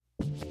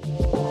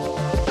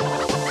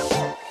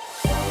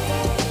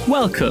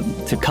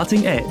Welcome to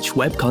Cutting Edge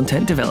Web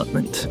Content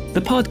Development,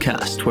 the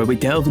podcast where we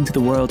delve into the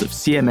world of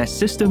CMS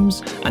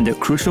systems and their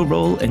crucial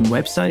role in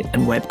website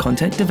and web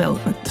content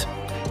development.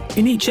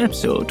 In each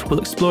episode,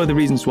 we'll explore the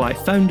reasons why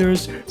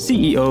founders,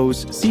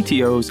 CEOs,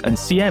 CTOs, and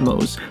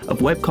CMOs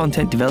of web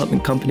content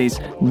development companies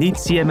need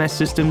CMS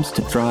systems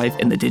to thrive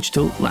in the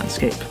digital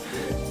landscape.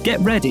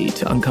 Get ready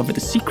to uncover the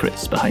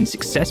secrets behind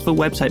successful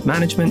website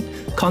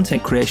management,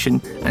 content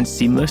creation, and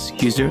seamless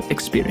user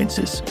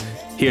experiences.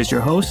 Here's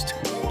your host,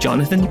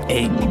 Jonathan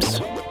Ames.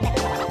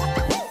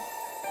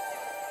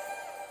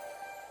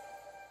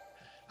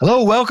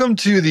 Hello, welcome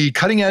to the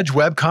Cutting Edge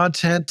Web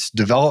Content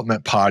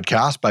Development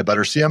Podcast by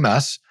Butter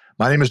CMS.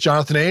 My name is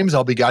Jonathan Ames.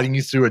 I'll be guiding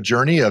you through a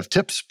journey of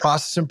tips,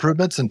 process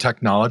improvements, and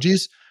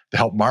technologies to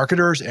help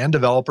marketers and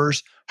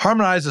developers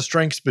harmonize the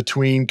strengths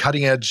between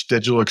cutting-edge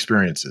digital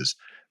experiences,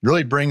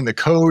 really bring the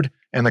code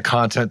and the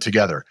content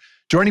together.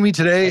 Joining me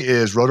today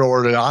is Rodo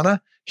Orellana.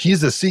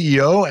 He's the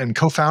CEO and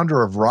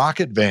co-founder of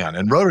Rocketvan.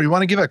 And Rodo, you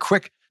want to give a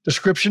quick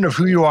description of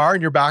who you are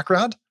and your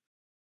background?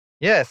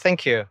 Yeah,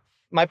 thank you.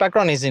 My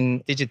background is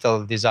in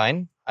digital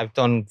design. I've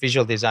done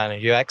visual design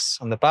and UX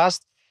in the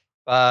past,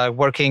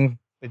 working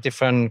with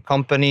different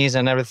companies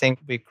and everything.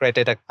 We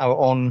created our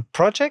own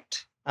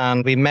project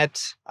and we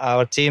met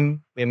our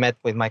team. We met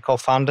with my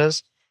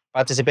co-founders,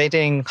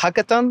 participating in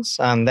hackathons,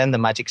 and then the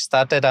magic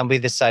started and we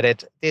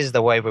decided this is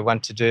the way we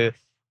want to do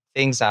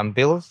things and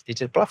build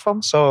digital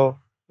platforms. So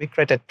we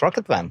created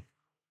Rocketvan.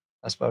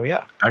 That's where we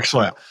are.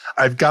 Excellent.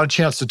 I've got a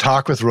chance to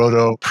talk with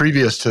Rodo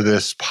previous to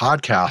this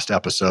podcast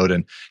episode,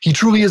 and he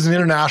truly is an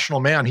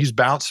international man. He's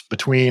bounced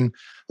between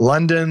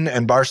London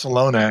and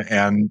Barcelona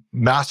and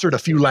mastered a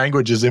few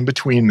languages in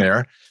between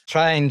there.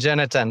 Trying,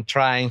 Jonathan,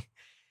 trying.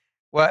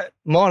 Well,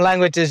 more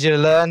languages you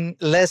learn,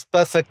 less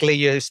perfectly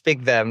you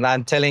speak them,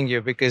 I'm telling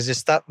you, because you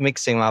start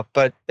mixing up.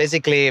 But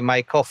basically,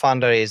 my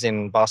co-founder is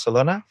in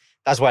Barcelona.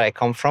 That's where I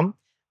come from.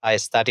 I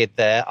studied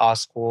there, art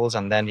schools,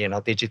 and then,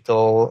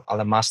 digital,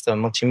 a master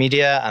in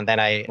multimedia. And then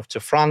I moved to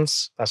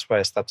France. That's where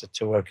I started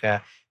to work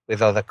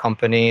with other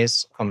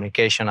companies,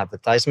 communication,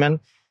 advertisement,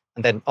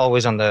 and then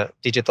always on the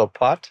digital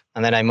part.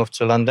 And then I moved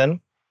to London.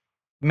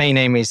 Main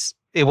aim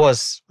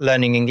was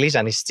learning English,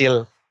 and I'm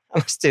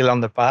still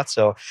on the path.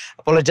 So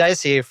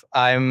apologize if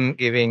I'm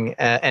giving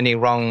any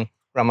wrong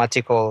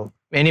grammatical,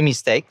 any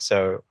mistake.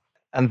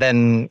 And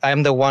then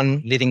I'm the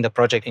one leading the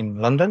project in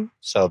London.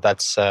 So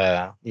that's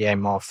the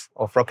aim of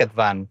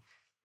Rocketvan.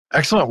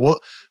 Excellent. Well,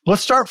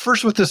 let's start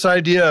first with this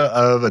idea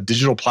of a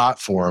digital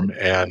platform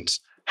and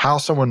how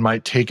someone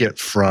might take it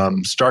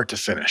from start to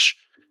finish.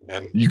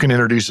 And you can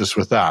introduce us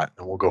with that,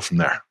 and we'll go from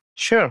there.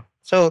 Sure.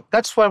 So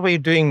that's what we're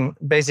doing.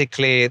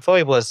 Basically, before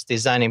it was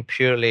designing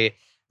purely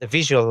the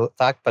visual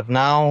fact, but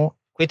now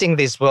quitting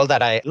this world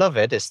that I love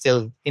it, is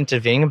still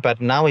interviewing,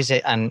 but now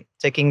and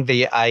taking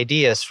the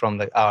ideas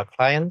from our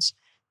clients.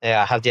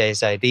 I have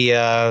this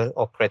idea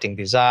of creating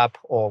this app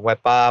or web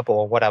app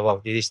or whatever,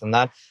 this and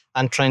that,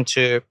 and trying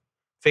to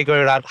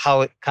figure out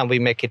how can we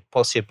make it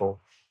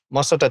possible.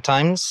 Most of the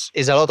times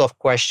is a lot of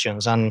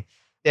questions and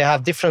they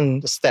have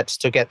different steps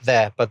to get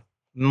there. But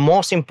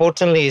most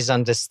importantly is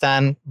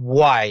understand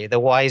why. The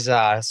whys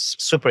are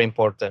super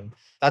important.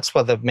 That's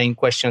what the main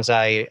questions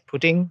I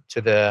putting to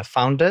the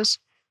founders,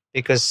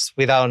 because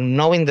without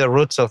knowing the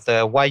roots of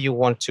the why you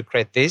want to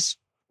create this,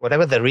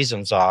 whatever the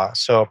reasons are.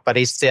 But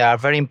they are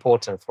very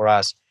important for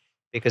us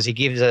because it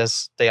gives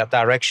us the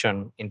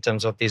direction in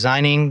terms of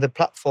designing the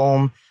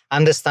platform,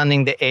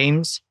 understanding the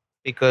aims,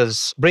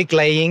 because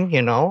bricklaying,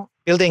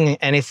 building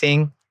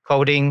anything,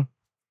 coding,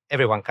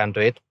 everyone can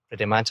do it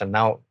pretty much. And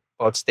now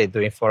what they're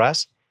doing for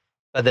us.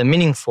 But the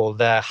meaningful,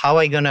 how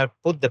are you going to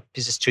put the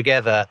pieces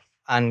together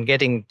and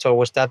getting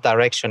towards that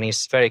direction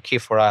is very key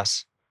for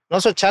us. And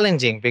also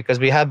challenging because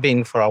we have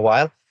been for a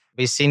while.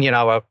 We've seen,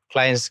 our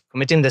clients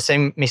committing the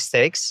same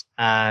mistakes,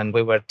 and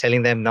we were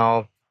telling them,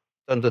 no,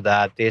 don't do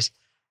that.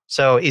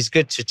 So it's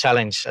good to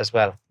challenge as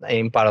well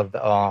in part of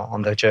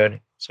on the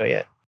journey. So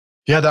yeah.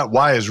 Yeah, that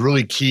why is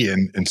really key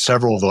in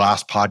several of the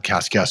last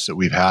podcast guests that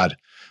we've had.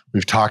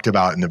 We've talked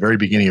about in the very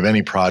beginning of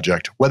any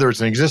project, whether it's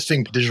an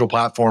existing digital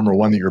platform or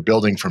one that you're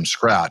building from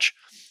scratch,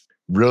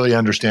 really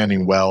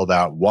understanding well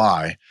that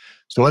why.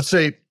 So let's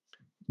say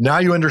now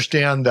you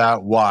understand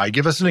that why.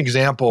 Give us an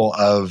example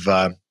of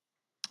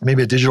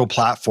maybe a digital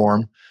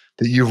platform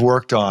that you've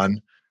worked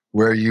on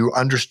where you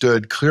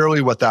understood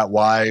clearly what that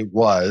why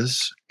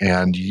was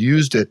and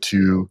used it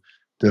to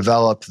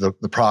develop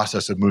the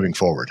process of moving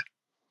forward.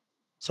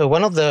 So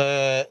one of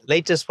the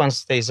latest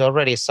ones that is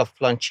already soft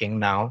launching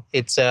now,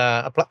 it's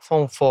a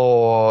platform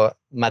for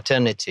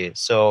maternity.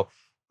 So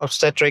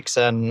obstetrics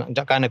and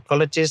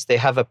gynecologists, they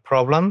have a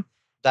problem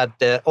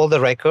that all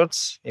the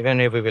records, even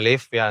if we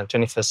believe we are in the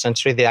 21st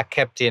century, they are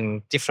kept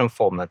in different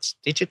formats,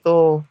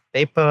 digital,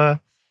 paper.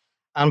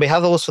 And we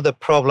have also the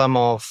problem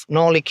of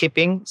not only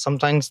keeping,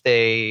 sometimes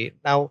they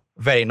now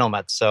very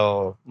nomad.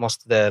 So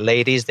most of the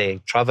ladies, they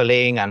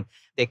traveling and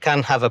they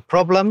can have a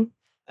problem,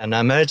 an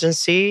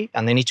emergency,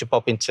 and they need to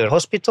pop into the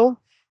hospital.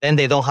 Then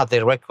they don't have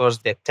their records,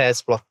 their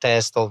tests, blood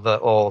tests,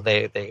 all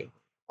they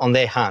on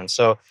their hands.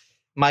 So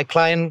My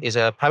client is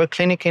a private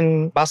clinic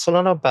in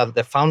Barcelona, but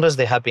the founders,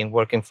 they have been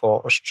working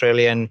for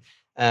Australian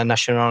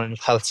National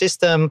Health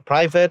System,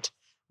 private.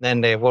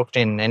 Then they worked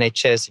in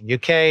NHS in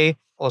UK,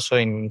 also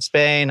in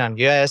Spain and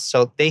US.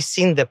 So they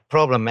seen the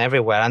problem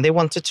everywhere and they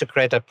wanted to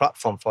create a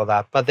platform for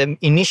that. But then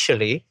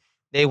initially,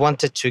 they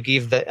wanted to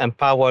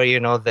empower,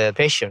 the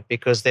patient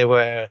because they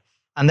were,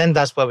 and then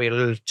that's where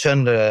we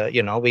turned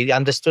we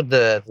understood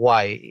the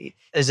why.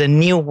 There's a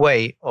new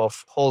way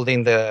of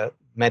holding the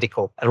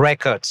medical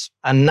records.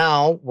 And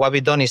now what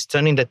we've done is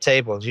turning the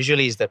tables.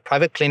 Usually it's the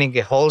private clinic,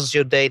 it holds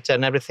your data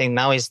and everything.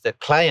 Now is the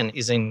client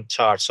is in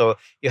charge. So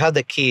you have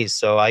the keys.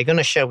 So I'm going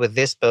to share with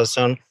this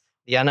person.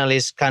 The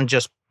analyst can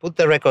just put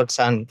the records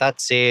and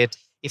that's it.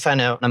 If I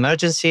know an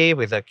emergency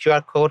with a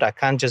QR code, I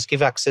can just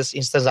give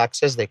instant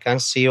access. They can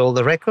see all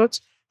the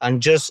records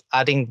and just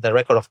adding the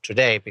record of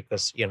today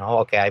because,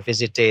 okay, I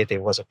visited,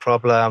 it was a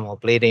problem or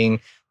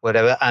bleeding,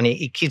 whatever. And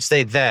it keeps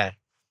it there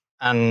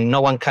and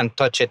no one can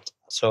touch it.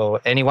 So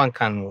anyone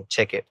can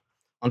check it.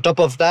 On top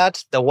of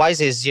that, the wise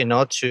is,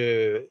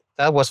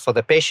 that was for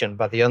the patient.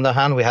 But on the other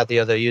hand, we had the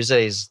other user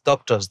is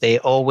doctors. They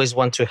always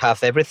want to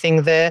have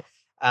everything there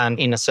and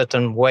in a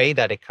certain way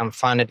that they can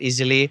find it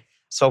easily.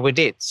 So we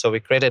did. So we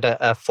created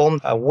a form,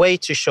 a way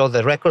to show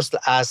the records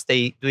as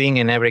they doing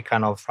in every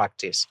kind of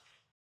practice.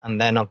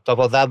 And then on top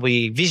of that,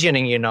 we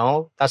visioning,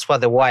 that's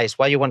what the why is,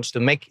 why you want to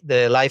make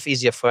the life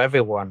easier for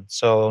everyone.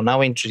 So now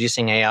we're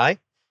introducing AI.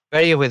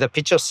 Very with a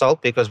pinch of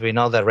salt because we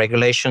know the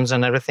regulations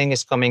and everything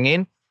is coming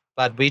in,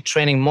 but we're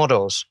training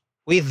models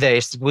with their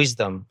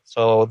wisdom.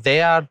 So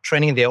they are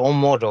training their own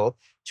model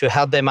to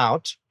help them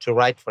out to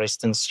write, for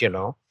instance,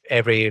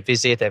 every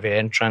visit, every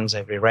entrance,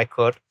 every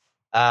record,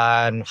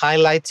 and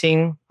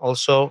highlighting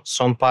also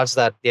some parts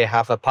that they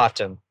have a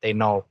pattern. They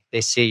know,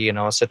 they see,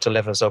 certain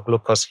levels of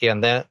glucose here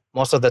and there.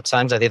 Most of the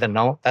times I didn't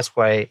know. That's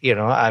why,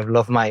 I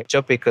love my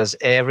job because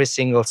every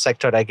single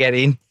sector I get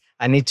in,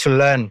 I need to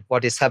learn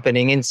what is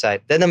happening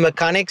inside. Then the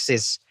mechanics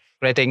is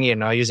creating,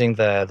 using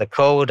the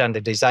code and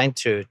the design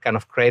to kind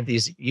of create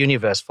this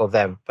universe for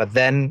them. But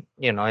then,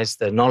 it's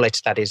the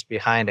knowledge that is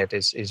behind it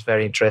is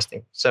very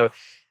interesting. So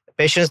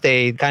patients,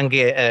 they can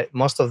get,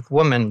 most of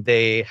women,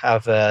 they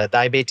have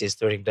diabetes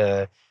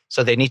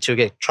so they need to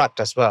get tracked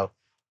as well.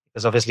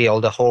 Because obviously all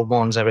the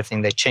hormones,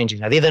 everything, they're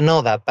changing. I didn't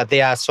know that, but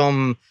there are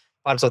some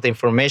parts of the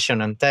information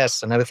and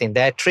tests and everything,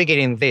 they're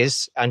triggering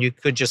this and you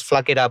could just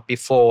flag it up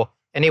before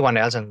anyone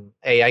else and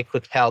AI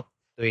could help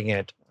doing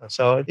it.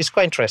 So it's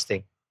quite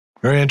interesting.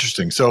 Very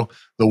interesting. So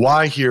the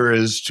why here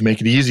is to make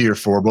it easier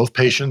for both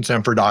patients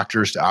and for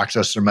doctors to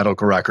access their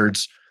medical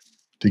records,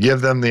 to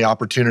give them the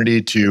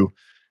opportunity to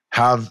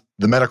have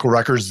the medical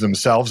records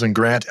themselves and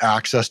grant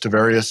access to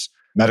various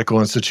medical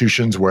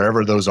institutions,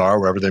 wherever those are,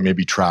 wherever they may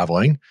be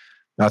traveling.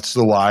 That's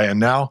the why. And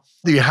now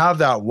that you have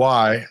that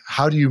why,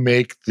 how do you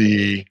make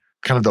the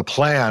kind of the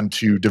plan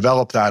to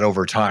develop that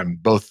over time,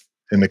 both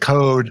in the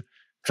code,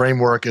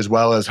 framework, as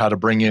well as how to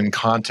bring in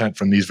content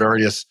from these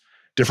various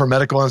different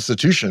medical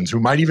institutions who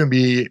might even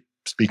be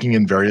speaking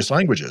in various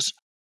languages?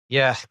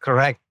 Yeah,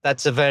 correct.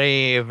 That's a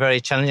very, very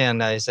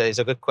challenging and is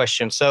a good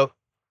question. So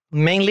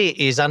mainly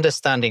is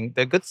understanding.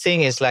 The good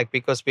thing is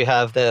because we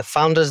have the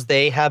founders,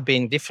 they have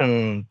been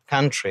different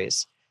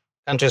countries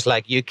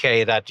like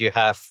UK that you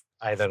have,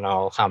 I don't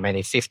know how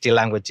many, 50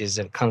 languages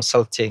in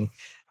consulting,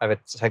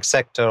 private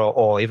sector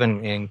or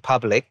even in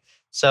public.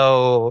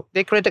 So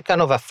they create a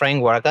kind of a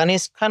framework and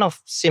it's kind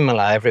of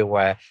similar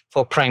everywhere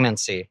for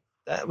pregnancy.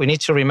 We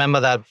need to remember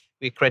that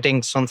we're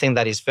creating something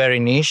that is very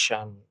niche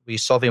and we're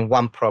solving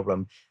one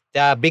problem.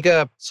 There are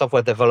bigger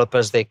software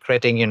developers, they're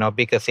creating,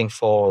 bigger things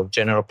for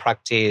general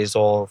practice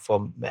or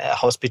for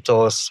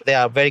hospitals. There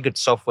are very good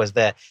softwares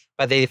there,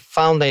 but they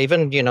found that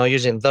even,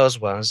 using those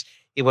ones,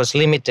 it was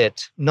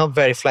limited, not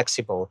very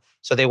flexible.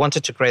 So they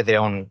wanted to create their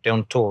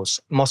own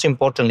tools. Most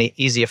importantly,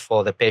 easier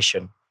for the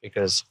patient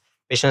because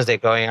patients, they're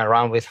going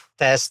around with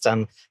tests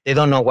and they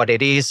don't know what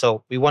it is.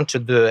 So we want to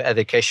do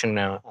education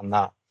on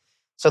that.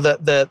 So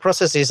the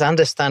process is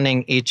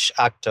understanding each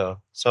actor.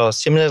 So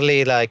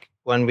similarly,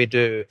 when we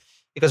do,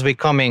 because we're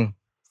coming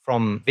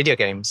from video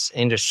games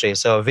industry.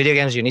 So video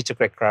games, you need to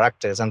create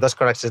characters and those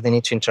characters, they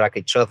need to interact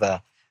with each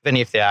other. Even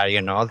if they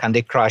are,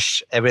 Candy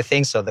Crush,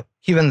 everything. So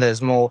even the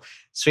small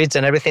sweets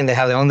and everything, they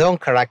have their own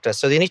characters.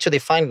 So you need to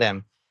define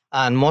them.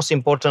 And most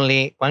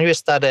importantly, when you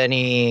start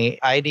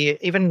any idea,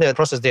 even the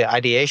process, the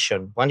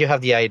ideation, when you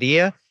have the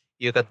idea,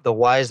 you got the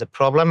why is the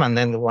problem, and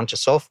then you want to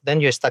solve, then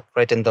you start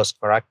creating those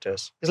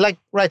characters. It's like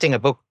writing a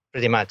book,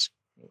 pretty much.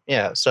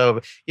 Yeah.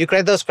 So you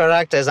create those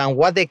characters and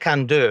what they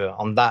can do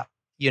on that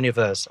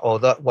universe or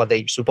what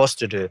they're supposed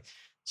to do.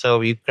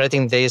 So you're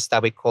creating this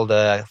that we call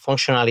the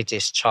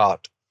functionalities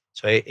chart.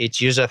 So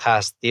each user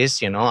has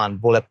this,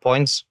 and bullet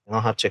points,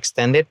 how to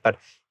extend it, but,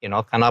 can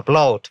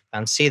upload,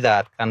 can see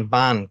that, can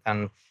ban,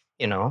 can,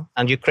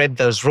 and you create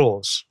those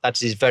rules.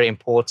 That is very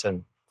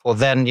important for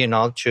then,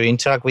 to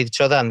interact with each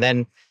other and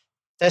then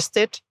test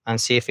it and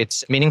see if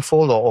it's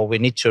meaningful or we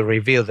need to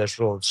review those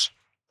rules.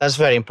 That's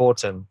very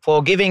important.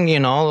 For giving,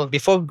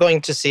 before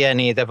going to see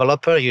any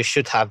developer, you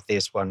should have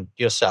this one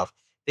yourself.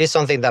 This is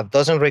something that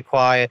doesn't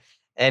require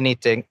any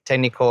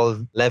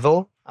technical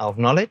level of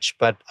knowledge,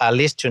 but at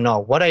least to know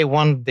what I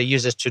want the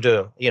users to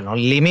do,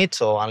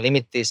 limit or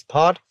unlimit this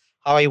part,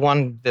 how I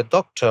want the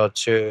doctor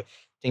to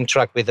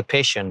interact with the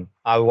patient.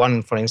 I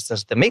want, for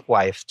instance, the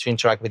midwife to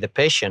interact with the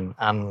patient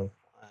and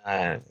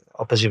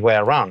opposite way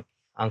around,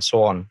 and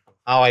so on.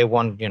 How I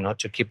want,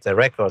 to keep the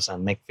records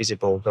and make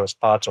visible those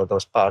parts or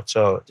those parts.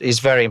 So it's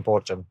very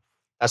important.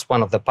 That's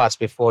one of the parts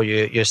before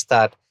you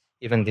start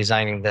even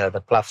designing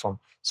the platform.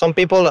 Some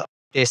people,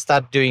 they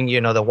start doing,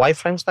 the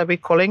wireframes that we're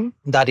calling.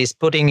 That is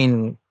putting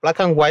in black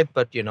and white,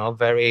 but,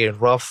 very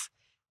rough,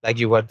 like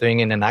you were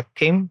doing in an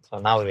Akim. So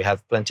now we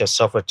have plenty of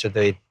software to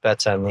do it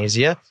better and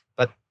easier.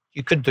 But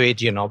you could do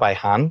it, by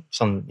hand.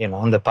 Some, in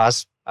the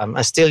past,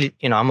 I still,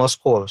 I'm old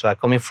school. So I'm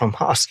coming from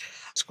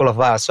School of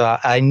Art. So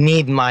I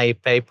need my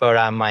paper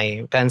and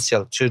my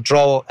pencil to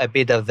draw a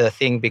bit of the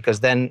thing, because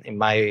then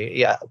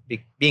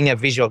being a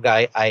visual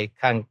guy, I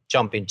can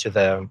jump into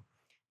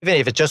even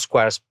if it's just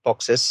squares,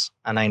 boxes,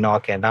 and I know,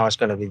 okay, now it's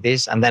going to be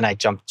this. And then I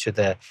jump to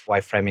the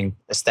wireframing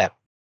step.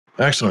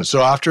 Excellent.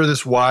 So after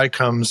this Y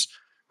comes,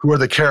 who are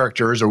the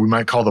characters, or we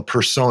might call the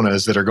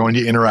personas, that are going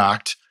to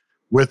interact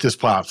with this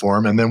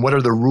platform? And then what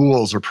are the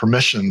rules or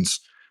permissions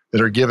that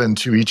are given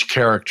to each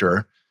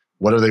character?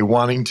 What are they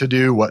wanting to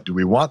do? What do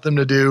we want them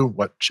to do?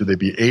 What should they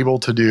be able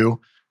to do?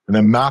 And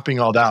then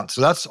mapping all that out.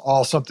 So that's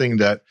all something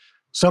that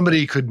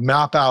somebody could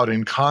map out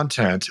in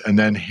content and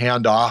then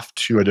hand off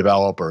to a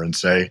developer and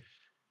say,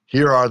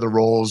 here are the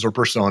roles or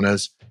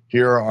personas.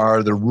 Here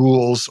are the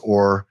rules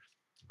or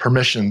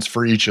permissions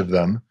for each of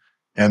them.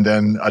 And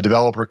then a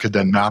developer could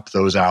then map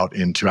those out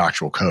into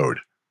actual code.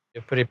 You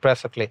put it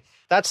perfectly.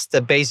 That's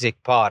the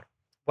basic part.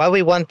 What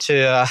we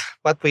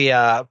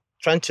are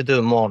trying to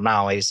do more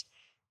now is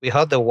we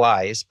have the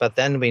whys, but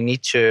then we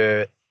need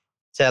to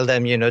tell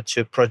them,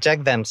 to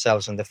project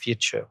themselves in the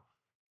future.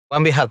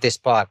 When we have this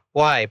part,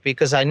 why?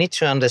 Because I need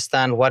to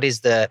understand what is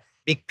the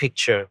big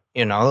picture,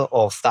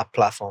 of that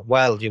platform.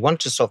 Well, you want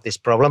to solve this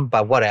problem,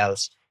 but what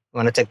else? You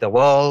want to take the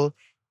world,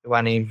 you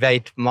want to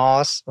invade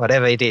Mars,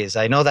 whatever it is.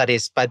 I know that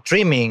is, but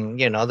dreaming,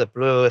 the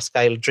blue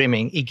sky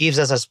dreaming, it gives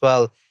us as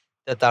well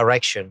the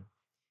direction.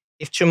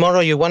 If tomorrow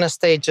you want to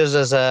stay just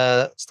as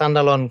a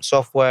standalone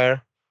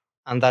software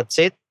and that's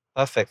it,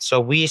 perfect.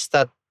 So we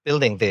start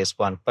building this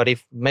one. But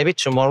if maybe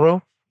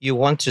tomorrow you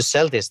want to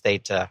sell this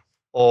data,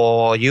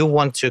 or you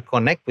want to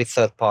connect with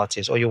third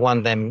parties, or you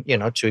want them,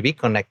 to be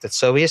connected.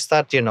 So we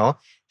start,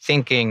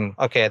 thinking,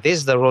 okay, this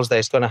is the rules that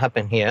is going to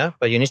happen here,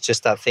 but you need to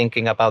start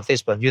thinking about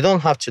this. But you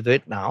don't have to do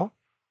it now,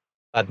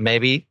 but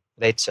maybe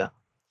later.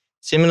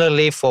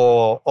 Similarly,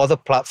 for other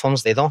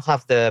platforms, they don't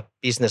have the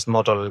business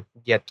model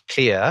yet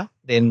clear.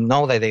 They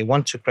know that they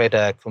want to create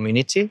a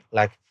community.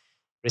 Like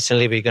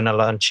recently, we're going to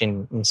launch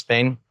in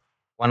Spain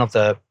one of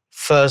the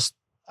first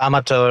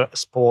amateur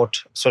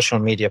sport social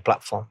media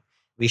platform.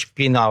 We've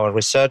been our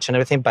research and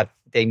everything, but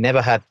they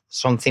never had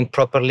something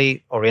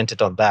properly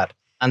oriented on that.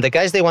 And the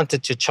guys, they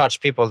wanted to charge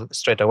people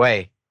straight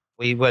away.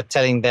 We were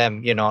telling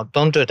them,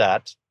 don't do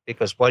that,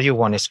 because what you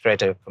want is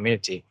create a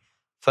community.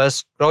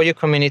 First, grow your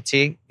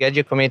community, get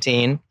your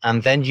community in,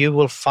 and then you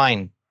will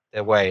find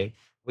the way.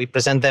 We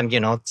present them,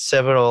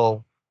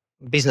 several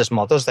business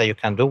models that you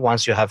can do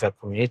once you have a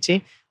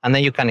community, and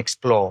then you can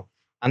explore.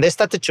 And they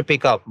started to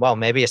pick up, well,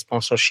 maybe a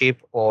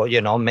sponsorship or,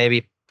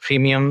 maybe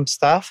premium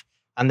stuff.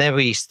 And then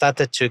we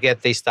started to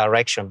get this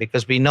direction,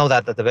 because we know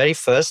that at the very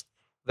first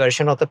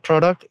version of the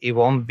product, it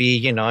won't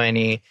be,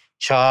 any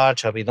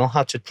charge, or we don't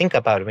have to think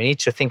about it. We need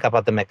to think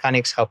about the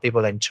mechanics, how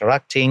people are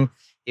interacting,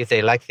 if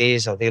they like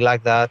this or they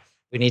like that.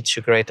 We need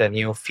to create a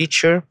new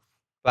feature,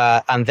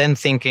 and then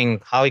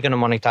thinking, how are we going to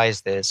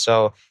monetize this?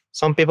 So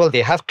some people,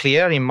 they have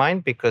clear in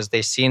mind because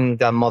they've seen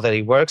the model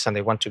it works and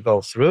they want to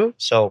go through.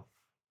 So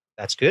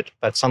that's good.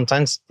 But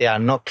sometimes they are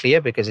not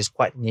clear because it's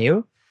quite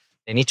new.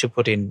 They need to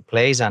put in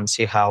place and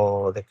see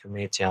how the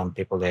community and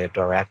people they're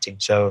interacting.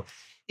 So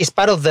it's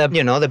part of the,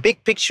 the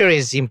big picture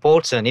is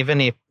important,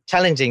 even if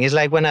challenging. It's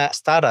like when a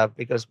startup,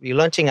 because we're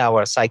launching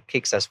our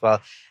sidekicks as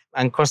well,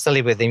 and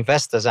constantly with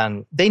investors,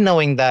 and they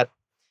knowing that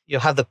you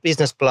have the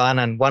business plan,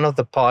 and one of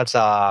the parts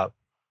are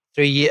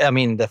 3 years,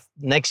 the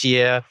next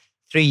year,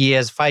 3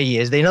 years, 5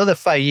 years. They know the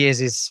 5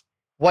 years is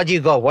what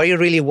you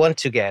really want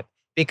to get,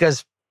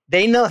 because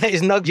they know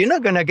you're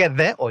not going to get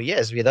there. Or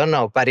yes, we don't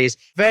know, but it's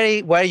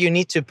very where you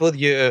need to put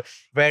your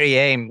very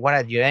aim, what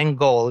are your end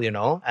goal,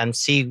 and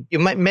see, you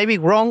may be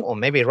wrong or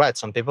maybe right.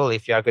 Some people,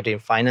 if you are good in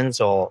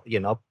finance or,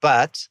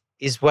 but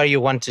it's where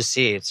you want to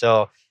see it.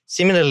 So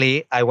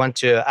similarly, I want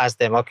to ask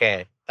them,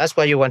 okay, that's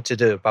what you want to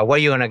do, but what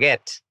are you going to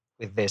get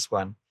with this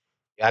one?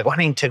 I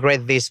want to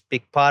integrate this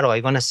big part, or are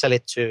you going to sell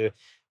it to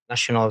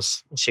national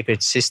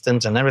secret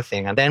systems and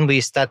everything? And then we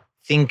start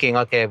thinking,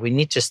 okay, we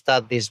need to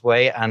start this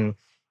way and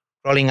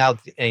rolling out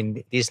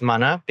in this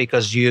manner,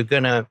 because you're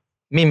going to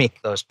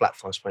mimic those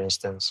platforms, for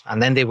instance. And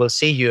then they will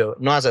see you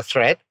not as a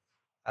threat,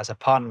 as a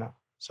partner.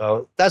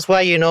 So that's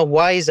why,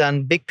 whys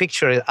and big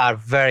picture are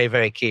very,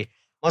 very key.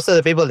 Most of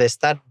the people, they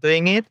start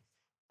doing it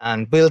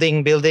and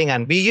building.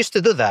 And we used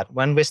to do that.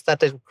 When we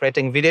started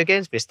creating video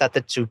games, we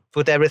started to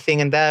put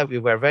everything in there. We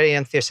were very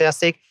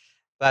enthusiastic.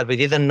 but we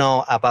didn't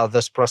know about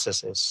those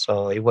processes.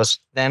 So it was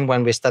then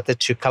when we started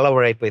to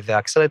collaborate with the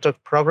accelerator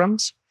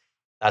programs.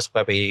 That's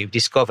where we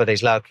discovered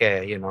it's like,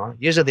 okay,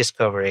 user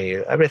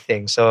discovery,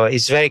 everything. So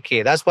it's very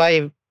key. That's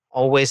why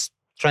always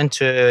trying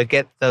to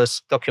get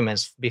those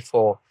documents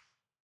before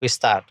we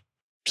start.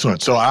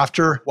 Excellent. So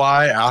after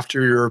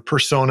your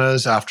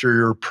personas, after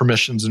your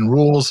permissions and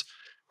rules,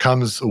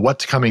 comes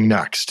what's coming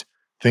next.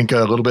 Think a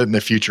little bit in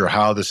the future,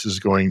 how this is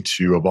going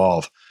to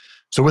evolve.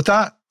 So with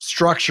that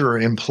structure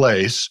in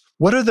place,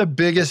 what are the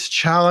biggest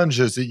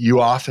challenges that you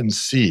often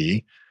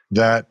see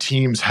that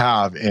teams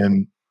have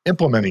in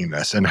implementing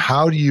this? And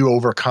how do you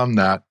overcome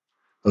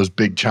those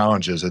big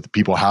challenges that the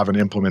people have in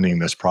implementing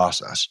this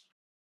process?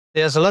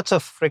 There's a lot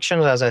of friction,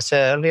 as I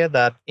said earlier,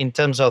 that in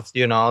terms of,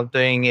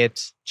 doing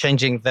it,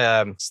 changing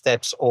the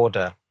steps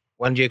order.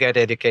 When you get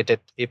educated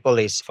people,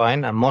 it's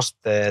fine. And most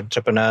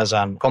entrepreneurs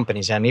and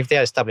companies, and if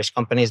they're established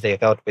companies, they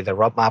go with a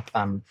roadmap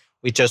and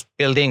we're just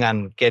building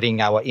and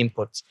getting our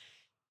inputs.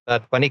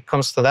 But when it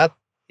comes to that,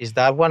 is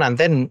that one. And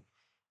then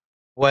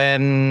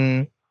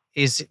when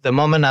is the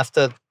moment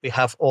after we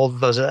have all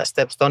those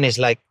steps done is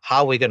like, how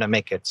are we going to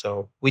make it?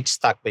 So which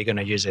stack we're going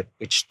to use it,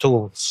 which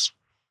tools.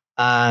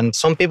 And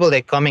some people,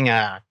 they're coming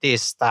at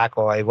this stack,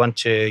 or I want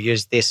to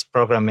use this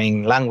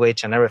programming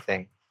language and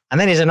everything. And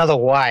then there's another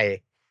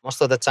why.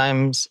 Most of the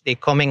times they're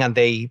coming and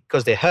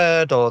because they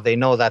heard or they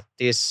know that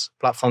this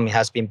platform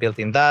has been built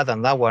in that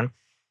and that one.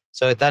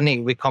 So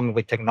then we come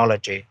with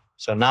technology.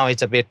 So now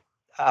it's a bit,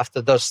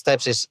 after those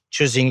steps is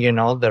choosing,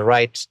 the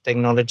right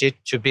technology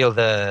to build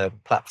the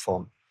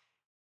platform.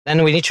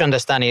 Then we need to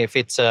understand if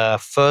it's a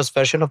first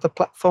version of the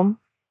platform,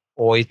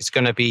 or it's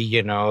going to be,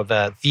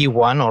 the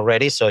V1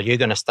 already. So you're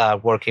going to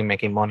start working,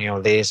 making money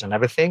on this and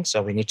everything.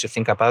 So we need to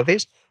think about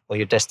this, or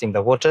you're testing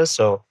the waters.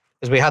 So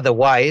because we have the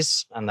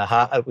whys and the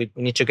how, we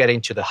need to get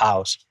into the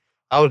hows.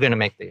 How are we going to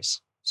make this?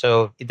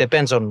 So it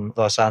depends on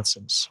those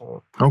answers.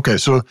 Okay.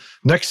 So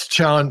next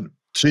challenge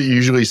that you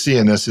usually see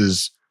in this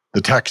is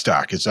the tech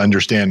stack. It's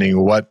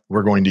understanding what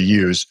we're going to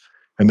use.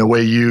 And the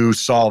way you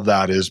solve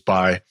that is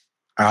by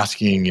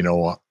asking,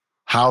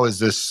 how is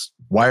this?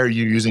 Why are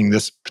you using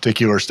this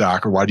particular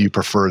stack, or why do you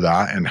prefer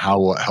that? And how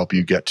will it help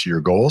you get to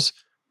your goals?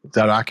 Is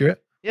that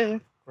accurate? Yeah,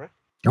 correct.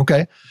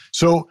 Okay.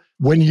 So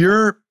when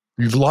you've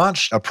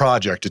launched a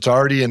project, it's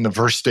already in the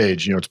first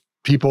stage,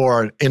 people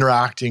are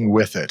interacting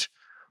with it.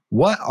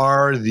 What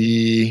are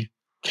the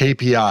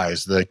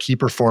KPIs, the key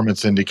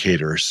performance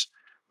indicators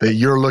that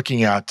you're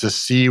looking at to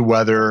see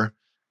whether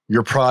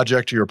your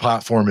project or your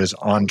platform is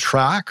on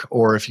track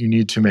or if you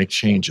need to make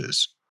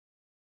changes?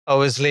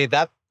 Obviously,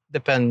 that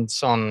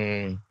depends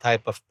on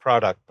type of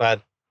product, but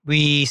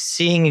we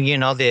seeing,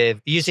 they're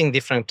using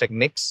different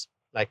techniques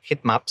like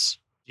heat maps,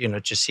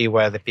 to see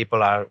where the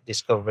people are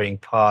discovering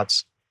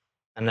parts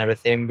and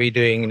everything. We're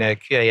doing the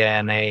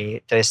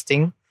QA&A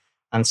testing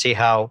and see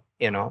how,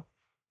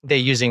 they're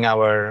using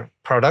our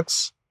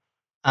products.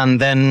 And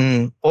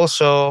then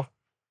also,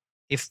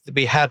 if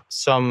we had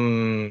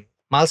some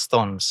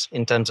milestones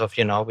in terms of,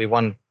 we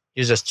want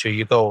users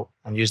to go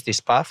and use this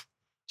path,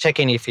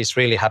 checking if it's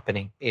really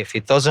happening. If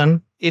it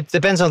doesn't, it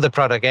depends on the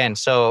product again.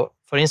 So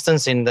for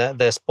instance, in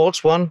the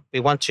sports one, we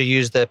want to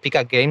use the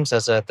pickup games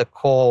as the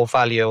core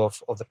value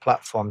of the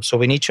platform. So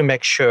we need to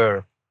make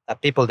sure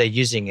that people, they're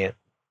using it.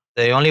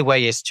 The only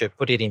way is to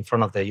put it in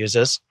front of the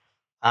users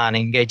and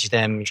engage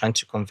them, trying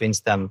to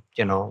convince them,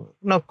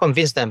 not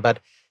convince them, but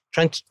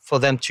for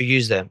them to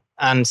use them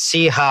and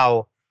see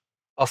how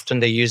often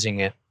they're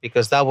using it,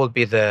 because that will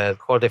be the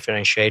core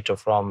differentiator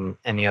from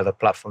any other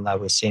platform that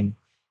we've seen.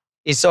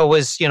 It's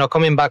always,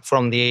 coming back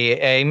from the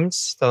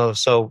aims.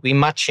 So we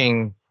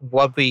matching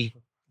the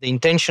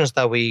intentions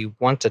that we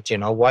wanted,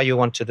 why you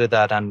want to do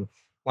that. And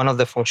one of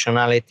the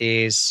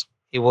functionalities,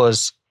 it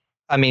was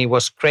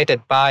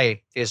created by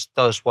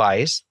those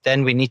whys.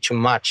 Then we need to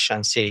match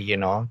and see,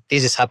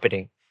 this is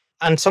happening.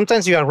 And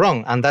sometimes you are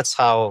wrong. And that's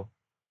how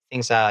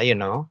things are,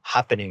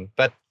 happening.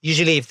 But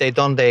usually if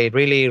they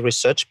really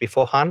research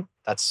beforehand.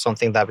 That's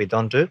something that we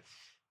don't do.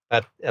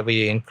 But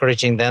we're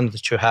encouraging them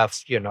to have,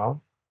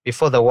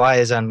 before the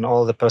whys and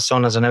all the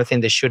personas and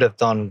everything, they should have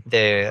done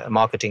their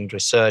marketing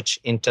research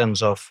in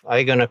terms of, are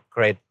you going to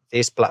create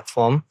this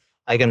platform?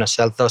 Are you going to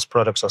sell those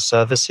products or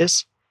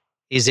services?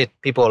 Is it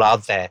people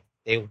out there,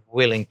 they're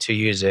willing to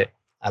use it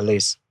at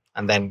least?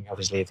 And then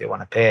obviously if they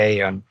want to pay,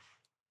 and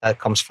that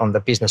comes from the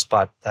business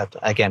part that,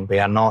 again, we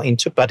are not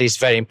into, but it's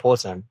very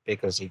important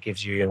because it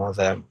gives you,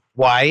 the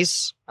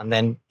whys, and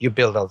then you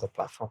build out the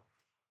platform.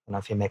 I don't know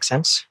if it makes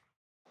sense.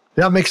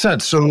 Yeah, it makes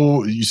sense.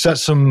 So you set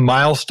some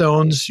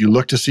milestones, you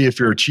look to see if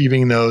you're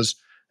achieving those,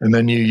 and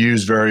then you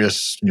use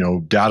various,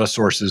 data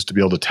sources to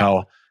be able to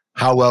tell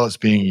how well it's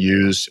being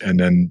used and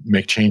then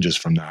make changes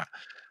from that.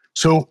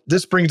 So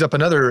this brings up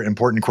another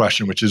important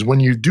question, which is when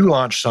you do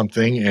launch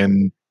something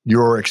and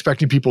you're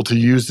expecting people to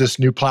use this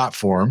new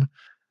platform,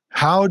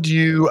 how do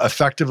you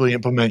effectively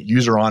implement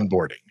user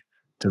onboarding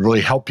to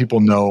really help people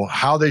know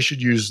how they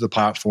should use the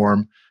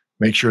platform,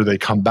 make sure they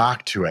come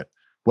back to it?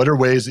 What are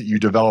ways that you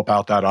develop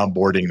out that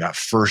onboarding, that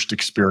first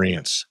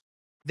experience?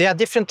 There are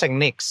different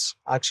techniques.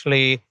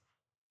 Actually,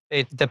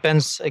 It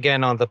depends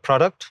again on the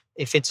product.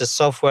 If it's a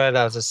software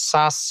that's a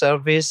SaaS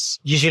service,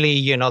 usually,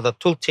 the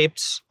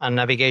tooltips and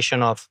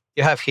navigation of,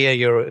 you have here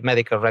your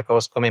medical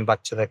records, coming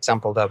back to the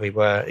example that we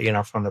were,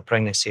 from the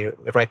pregnancy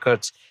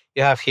records.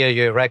 You have here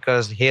your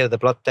records, here the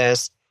blood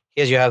test.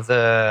 Here you have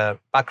the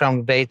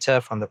background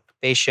data from the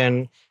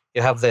patient.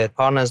 You have the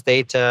partner's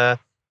data,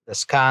 the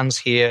scans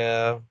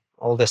here,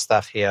 all the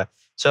stuff here.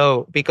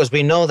 So because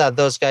we know that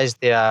those guys,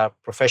 they are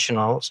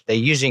professionals, they're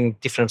using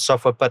different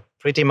software, but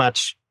pretty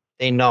much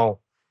they know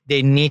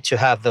they need to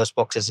have those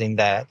boxes in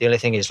there. The only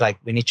thing is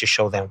we need to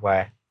show them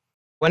where.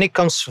 When it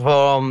comes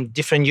from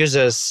different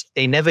users,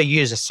 they never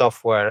use a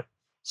software.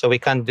 So we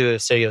can do a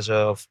series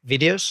of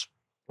videos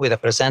with a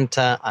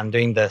presenter and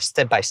doing the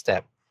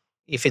step-by-step.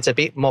 If it's a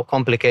bit more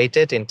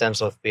complicated in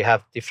terms of we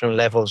have different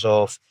levels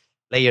of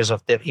layers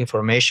of the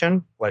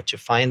information, where to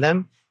find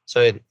them.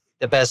 So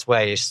the best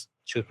way is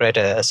to create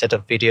a set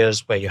of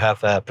videos where you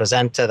have a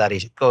presenter that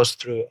goes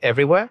through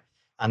everywhere.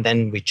 And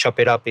then we chop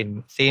it up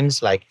in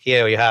themes. Like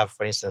here you have,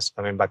 for instance,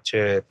 coming back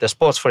to the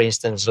sports, for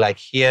instance, like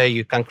here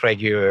you can create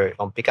your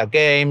own pickup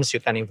games. You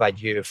can invite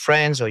your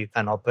friends, or you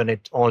can open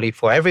it only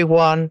for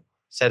everyone,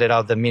 set it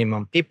out the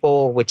minimum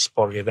people, which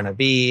sport you're going to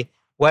be,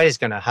 where it's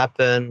going to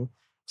happen,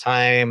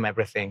 time,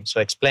 everything. So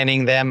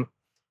explaining them.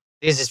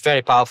 This is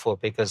very powerful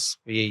because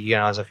we,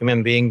 as a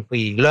human being,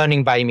 we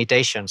learning by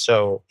imitation.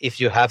 So if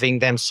you're having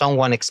them,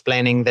 someone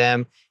explaining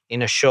them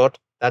in a short,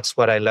 that's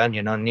what I learned,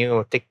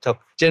 new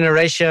TikTok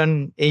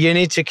generation, you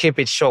need to keep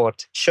it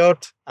short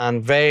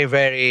and very,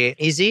 very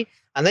easy.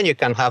 And then you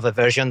can have a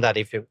version that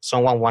if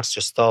someone wants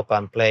to stop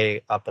and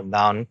play up and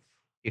down,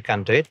 you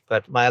can do it.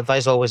 But my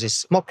advice always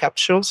is more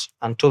capsules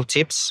and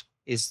tooltips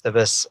is the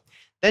best.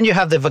 Then you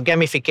have the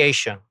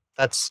gamification.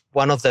 That's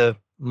one of the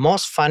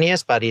most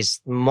funniest, but is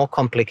more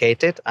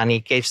complicated, and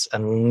it gives a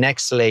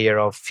next layer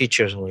of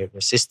features on your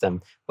system,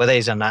 whether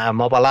it's a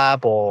mobile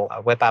app or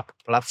a web app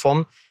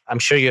platform. I'm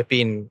sure you've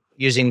been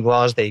using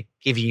those. They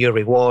give you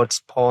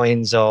rewards,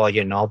 points, or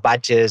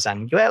badges,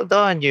 and well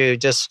done.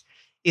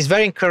 It's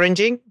very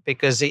encouraging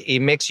because it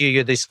makes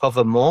you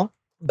discover more.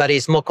 But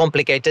it's more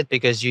complicated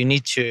because you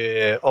need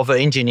to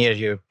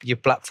over-engineer your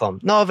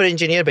platform. Not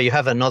over-engineer, but you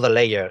have another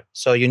layer.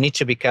 So you need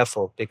to be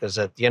careful because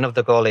at the end of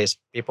the goal is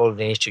people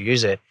need to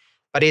use it.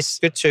 But it's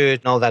good to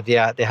know that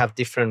they have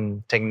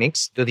different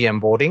techniques to do the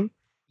onboarding.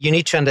 You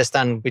need to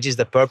understand which is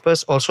the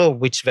purpose, also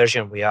which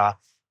version we are.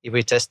 If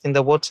we're testing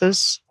the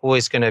waters, who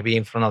is going to be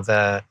in front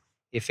of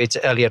if it's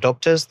early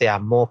adopters, they are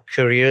more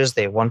curious,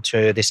 they want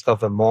to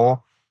discover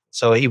more.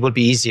 So it would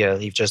be easier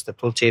if just the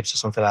tooltips or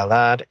something like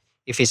that.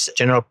 If it's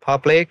general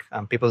public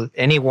and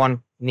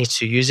anyone needs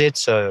to use it,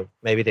 so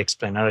maybe the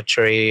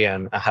explanatory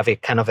and have a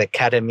kind of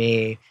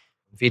academy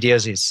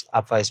videos is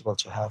advisable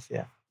to have,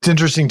 yeah. It's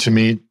interesting to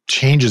me,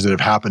 changes that have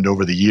happened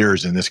over the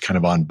years in this kind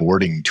of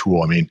onboarding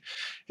tool. I mean,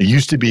 it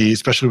used to be,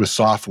 especially with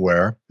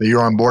software, that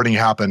your onboarding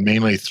happened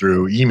mainly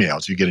through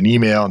emails. You get an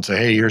email and say,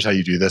 hey, here's how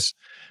you do this.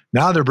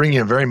 Now they're bringing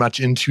it very much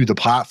into the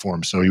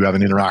platform. So you have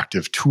an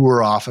interactive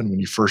tour often when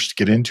you first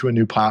get into a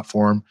new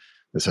platform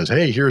that says,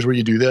 hey, here's where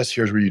you do this,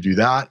 here's where you do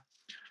that.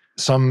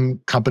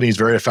 Some companies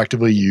very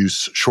effectively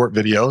use short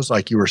videos,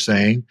 like you were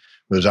saying.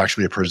 There's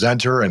actually a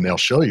presenter and they'll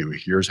show you,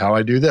 here's how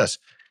I do this.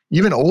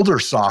 Even older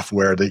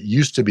software that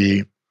used to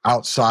be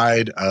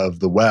outside of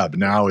the web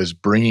now is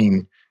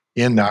bringing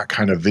in that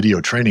kind of video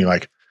training.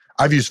 Like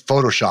I've used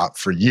Photoshop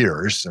for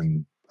years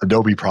and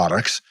Adobe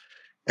products.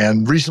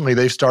 And recently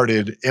they've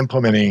started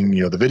implementing,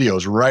 the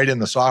videos right in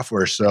the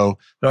software. So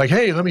they're like,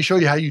 hey, let me show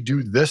you how you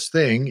do this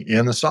thing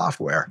in the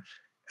software.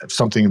 It's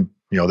something,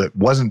 that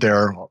wasn't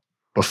there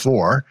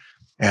before.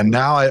 And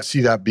now I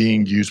see that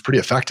being used pretty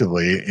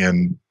effectively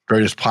in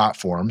various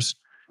platforms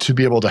to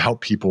be able to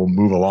help people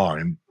move along.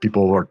 And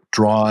people are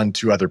drawn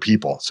to other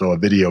people. So a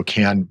video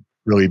can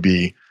really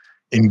be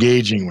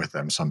engaging with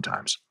them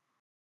sometimes.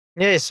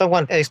 Yeah,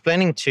 someone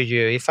explaining to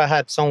you. If I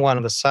had someone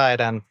on the side,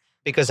 and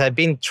because I've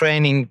been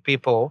training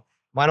people,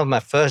 one of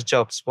my first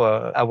jobs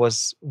I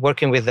was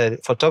working with a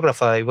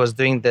photographer. He was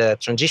doing the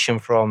transition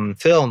from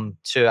film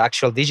to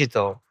actual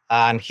digital.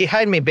 And he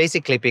hired me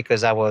basically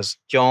because I was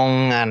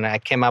young and I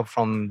came up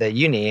from the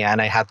uni and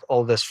I had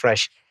all this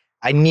fresh.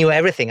 I knew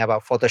everything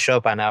about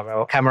Photoshop and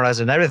about cameras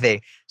and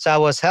everything. So I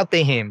was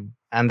helping him.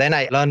 And then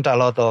I learned a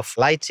lot of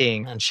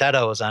lighting and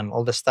shadows and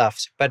all the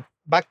stuff. But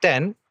back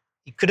then,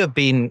 it could have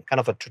been kind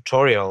of a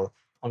tutorial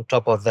on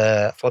top of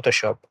the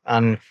Photoshop.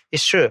 And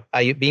it's true.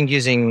 I've been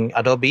using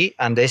Adobe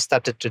and they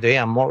started today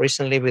and more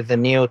recently with the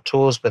new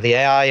tools, with the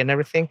AI and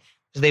everything.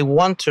 They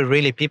want to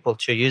really people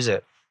to use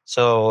it.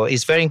 So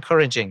it's very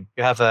encouraging.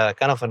 You have a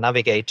kind of a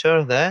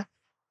navigator there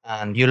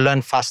and you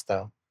learn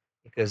faster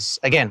because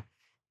again,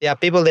 there are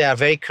people that are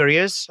very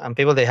curious and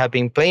people that have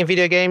been playing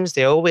video games.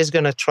 They're always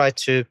going to try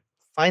to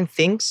find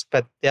things,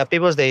 but there are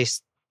people that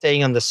are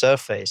staying on the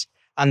surface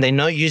and they're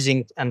not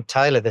using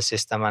entirely the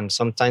system. And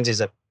sometimes it's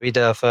a bit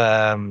of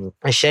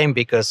a shame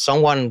because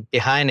someone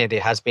behind it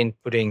has been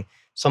putting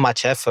so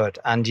much effort.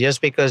 And just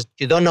because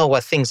you don't know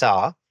what things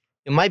are,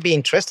 you might be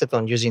interested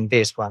on using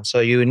this one. So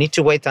you need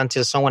to wait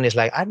until someone is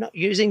like, I'm not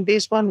using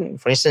this one.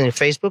 For instance, in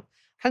Facebook,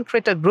 can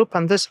create a group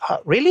and this,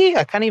 really?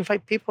 I can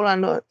invite people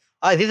and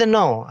I didn't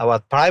know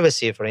about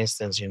privacy, for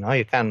instance.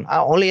 You can,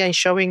 only I'm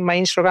showing my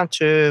Instagram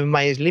to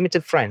my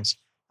limited friends.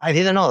 I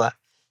didn't know that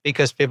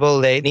because people,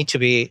 they need to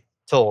be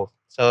told.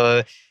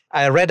 So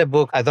I read a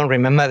book, I don't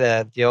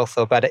remember the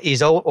author, but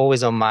it's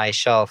always on my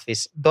shelf.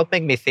 It's Don't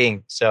Make Me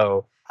Think.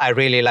 So I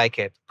really like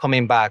it.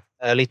 Coming back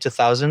early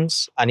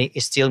 2000s, and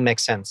it still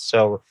makes sense.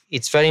 So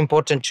it's very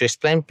important to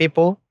explain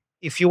people.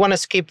 If you want to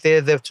skip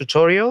the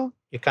tutorial,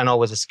 you can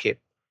always skip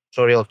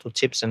tutorial to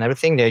tips and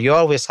everything. You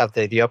always have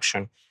the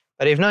option.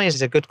 But if not,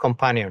 it's a good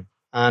companion.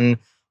 And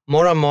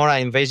more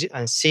I'm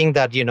seeing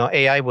that,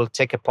 AI will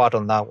take a part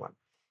on that one.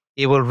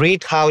 It will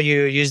read how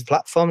you use the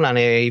platform. And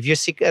if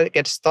you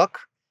get stuck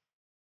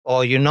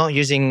or you're not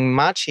using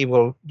much, it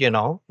will,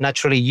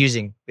 naturally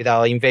using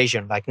without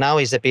invasion. Like now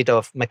is a bit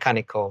of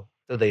mechanical,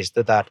 do this,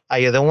 do that.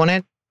 You don't want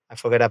it, I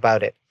forget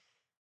about it.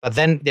 But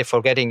then they're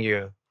forgetting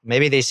you.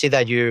 Maybe they see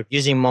that you're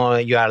using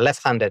more, you are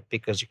left-handed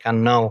because you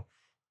can know.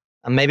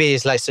 And maybe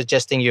it's like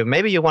suggesting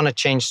maybe you want to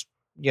change,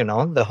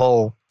 the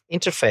whole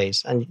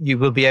interface, and you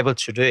will be able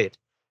to do it.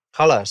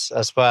 Colors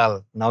as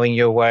well, knowing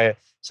your where.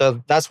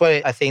 So that's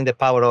why I think the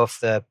power of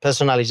the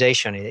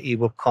personalization, it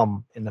will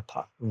come in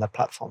the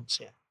platforms.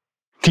 Yeah.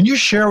 Can you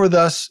share with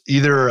us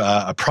either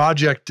a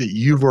project that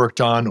you've worked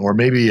on or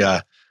maybe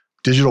a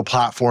digital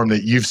platform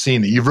that you've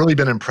seen that you've really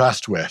been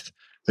impressed with,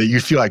 that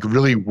you feel like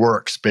really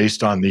works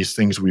based on these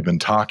things we've been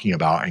talking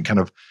about, and kind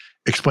of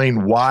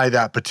explain why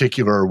that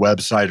particular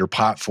website or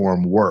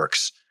platform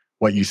works,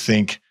 what you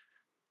think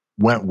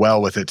went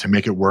well with it to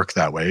make it work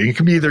that way? It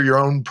can be either your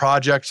own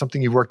project,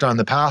 something you've worked on in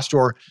the past,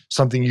 or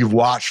something you've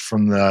watched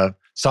from the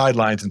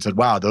sidelines and said,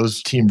 wow,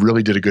 those team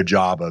really did a good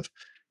job of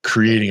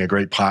creating a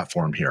great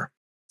platform here.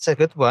 It's a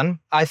good one.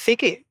 I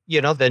think,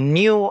 the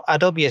new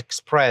Adobe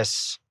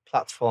Express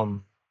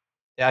platform,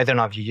 I don't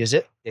know if you use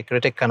it. They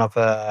created kind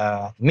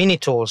of mini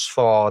tools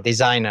for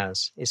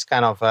designers. It's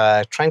kind of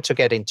trying to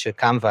get into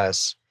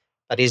Canvas,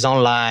 but it's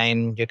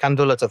online. You can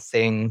do lots of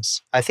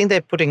things. I think they're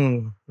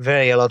putting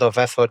a lot of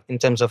effort in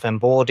terms of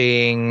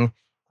onboarding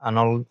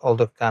and all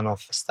the kind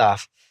of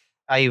stuff.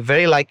 I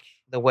very like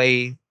the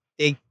way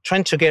they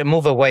trying to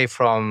move away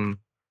from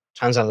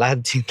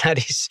transatlantic, that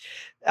is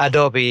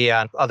Adobe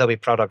and Adobe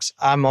products.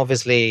 I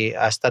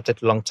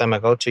started a long time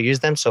ago to use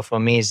them. So for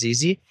me, it's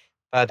easy.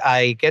 But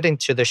I get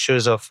into the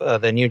shoes of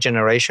the new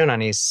generation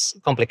and it's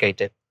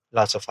complicated,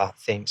 lots of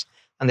things.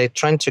 And they're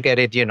trying to get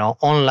it,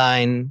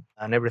 online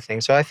and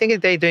everything. So I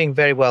think they're doing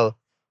very well.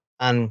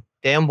 And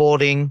they're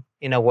onboarding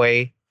in a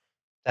way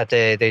that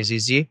is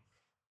easy.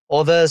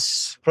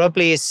 Others,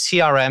 probably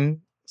CRM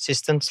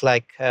systems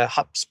like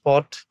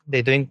HubSpot,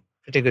 they're doing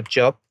a pretty good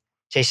job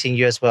chasing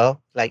you as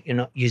well, like,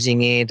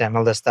 using it and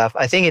all the stuff.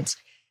 I think it's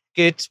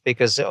good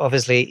because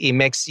obviously it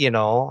makes,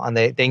 and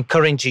they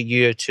encourage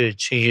you to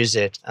use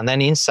it. And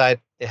then inside,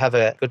 they have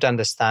a good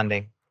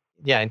understanding.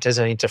 Yeah, in terms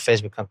of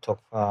interface, we can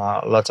talk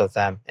lots of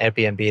them.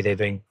 Airbnb, they're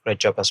doing a great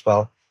job as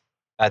well.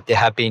 They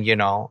have been,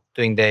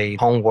 doing their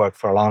homework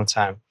for a long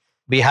time.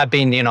 We have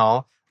been,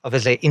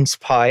 obviously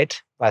inspired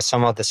by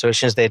some of the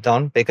solutions they've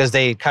done because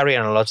they carry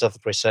on lots of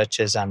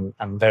researches and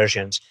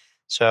versions.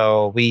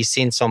 So we've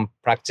seen some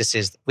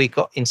practices. We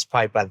got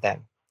inspired by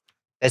them.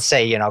 Let's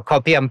say,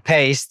 copy and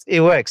paste,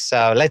 it works.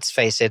 So let's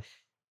face it,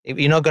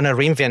 you're not going to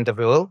reinvent the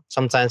wheel.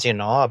 Sometimes,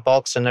 a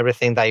box and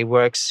everything that it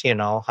works,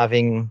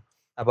 having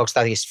a box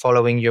that is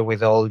following you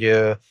with all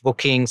your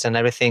bookings and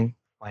everything.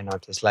 Why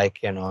not? It's like,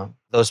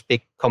 those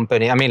big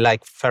companies,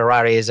 like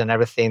Ferraris and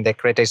everything, they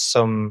created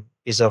some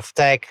piece of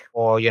tech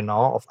or,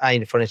 of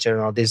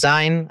furniture or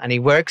design and it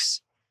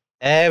works.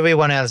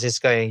 Everyone else is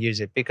going to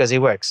use it because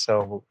it works.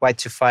 So why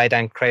to fight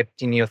and create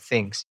new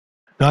things?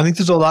 Now, I think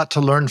there's a lot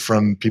to learn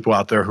from people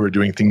out there who are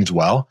doing things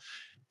well.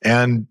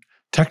 And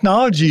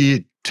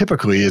technology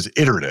typically is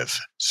iterative.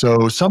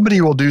 So somebody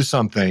will do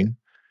something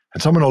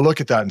and someone will look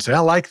at that and say, I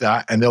like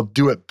that, and they'll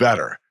do it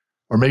better,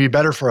 or maybe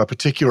better for a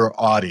particular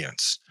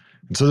audience.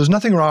 And so there's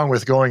nothing wrong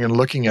with going and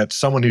looking at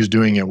someone who's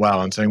doing it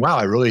well and saying, wow,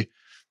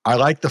 I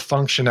like the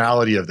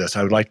functionality of this.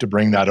 I would like to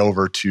bring that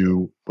over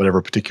to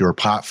whatever particular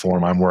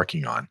platform I'm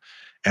working on.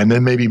 And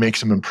then maybe make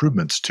some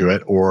improvements to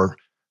it or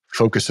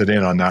focus it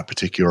in on that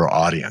particular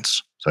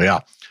audience. So yeah,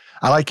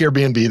 I like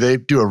Airbnb. They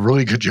do a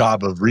really good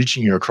job of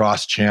reaching you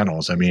across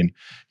channels.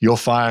 You'll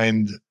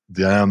find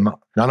them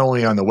not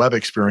only on the web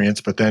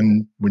experience, but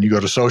then when you go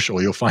to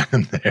social, you'll find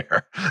them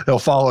there. They'll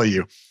follow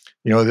you.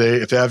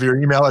 If they have your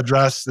email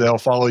address, they'll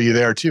follow you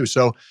there too.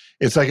 So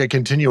it's like a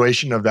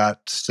continuation of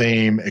that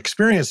same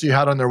experience you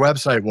had on their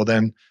website. Will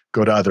then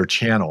go to other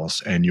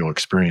channels and you'll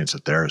experience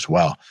it there as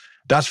well.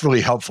 That's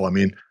really helpful.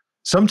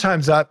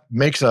 Sometimes that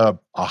makes a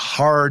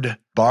hard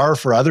bar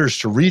for others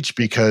to reach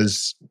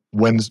because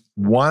when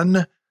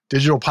one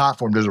digital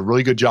platform does a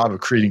really good job of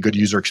creating good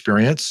user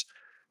experience,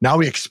 now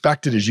we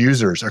expect it as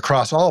users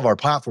across all of our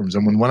platforms.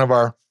 And when one of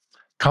our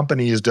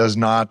companies does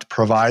not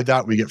provide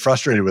that, we get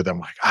frustrated with them.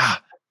 Like,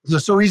 this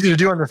is so easy to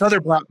do on this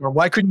other platform.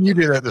 Why couldn't you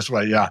do that this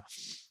way? Yeah.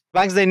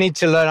 Banks, they need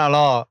to learn a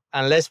lot.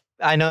 Unless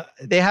I know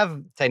they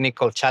have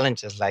technical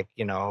challenges like,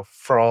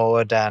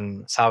 fraud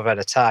and cyber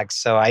attacks.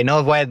 So I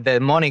know where the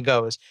money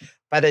goes,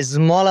 but a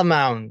small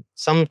amount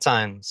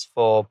sometimes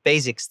for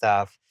basic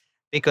stuff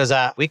because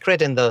we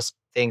creating those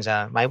things.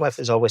 My wife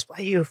is always, why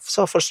are you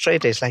so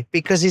frustrated? It's like,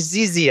 because it's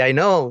easy. I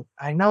know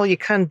you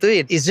can't do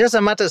it. It's just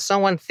a matter of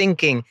someone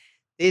thinking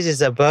this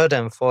is a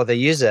burden for the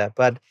user.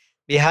 But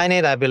behind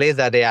it, I believe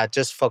that they are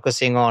just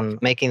focusing on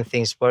making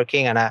things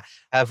working. And I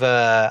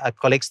have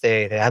colleagues,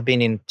 they have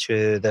been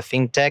into the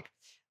fintech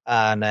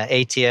and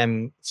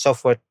ATM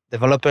software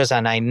developers,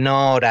 and I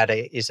know that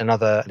it is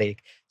another league.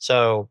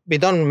 So we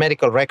done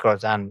medical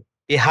records, and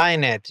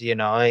behind it,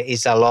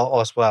 is a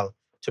law as well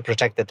to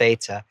protect the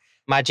data.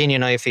 Imagine,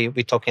 if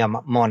we're talking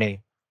about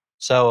money.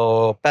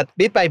 So, but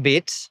bit by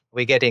bit,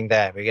 we're getting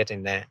there. We're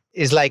getting there.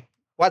 It's like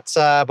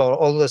WhatsApp or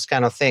all those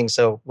kind of things.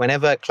 So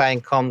whenever a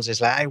client comes,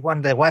 it's like, I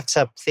want the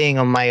WhatsApp thing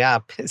on my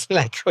app. It's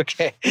like,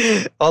 okay,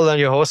 hold on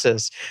your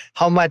horses.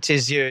 How much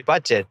is your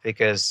budget?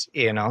 Because,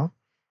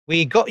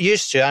 we got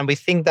used to and we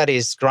think that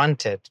is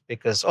granted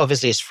because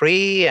obviously it's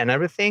free and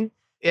everything.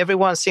 Every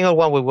one single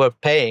one we were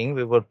paying,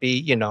 we would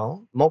be,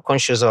 more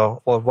conscious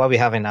of what we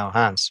have in our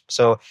hands.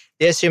 So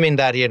they're assuming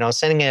that,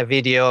 sending a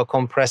video,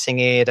 compressing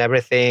it,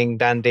 everything,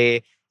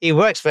 dandy, it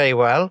works very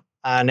well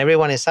and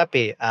everyone is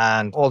happy.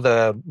 And all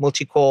the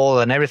multi-call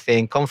and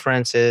everything,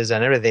 conferences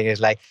and everything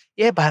is like,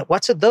 yeah, but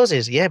WhatsApp does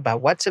is, yeah,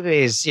 but WhatsApp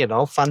is,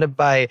 funded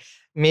by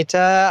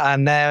Meta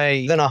and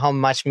you don't know how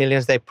much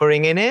millions they're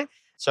pouring in it.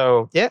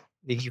 So yeah,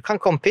 you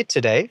can't compete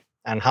today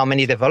and how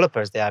many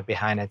developers they are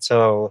behind it.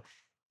 So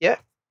yeah,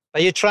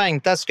 but you're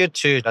trying. That's good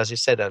too, as you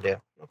said earlier.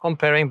 Not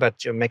comparing,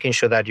 but you're making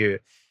sure that you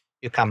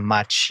can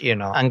match,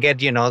 and get,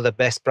 the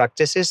best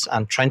practices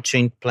and trying to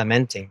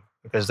implementing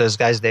because those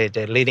guys, they're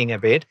leading a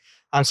bit.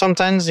 And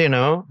sometimes,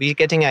 we're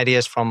getting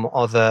ideas from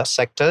other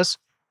sectors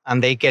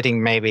and they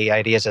getting maybe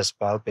ideas as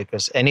well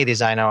because any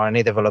designer or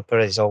any developer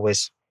is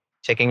always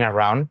checking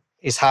around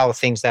is how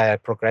things are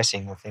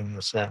progressing. I think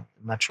it's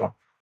natural.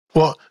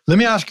 Well, let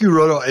me ask you,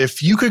 Rodo,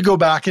 if you could go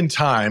back in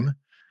time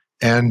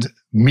and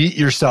meet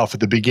yourself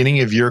at the beginning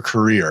of your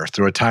career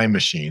through a time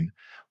machine,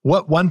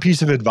 what one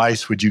piece of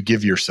advice would you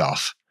give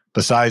yourself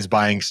besides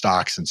buying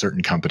stocks in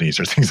certain companies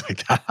or things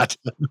like that?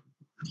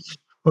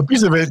 What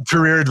piece of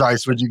career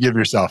advice would you give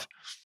yourself?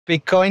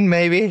 Bitcoin,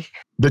 maybe.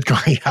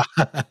 Bitcoin,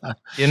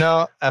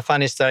 yeah. A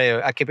funny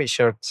story. I keep it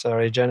short.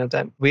 Sorry,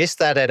 Jonathan. We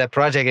started a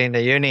project in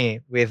the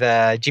uni with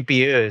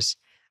GPUs.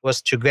 Was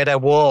to get a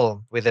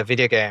wall with a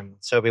video game.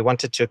 So we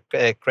wanted to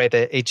create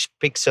each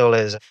pixel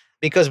is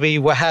because we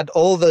had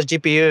all those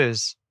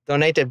GPUs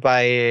donated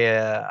by,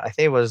 I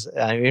think it was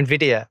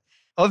NVIDIA.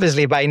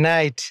 Obviously, by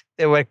night,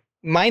 they were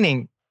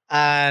mining.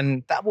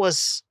 And that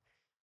was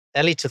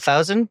early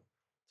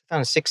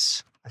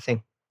 2006, I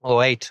think,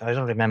 or 8. I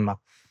don't remember.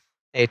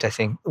 8, I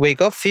think. We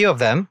got a few of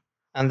them.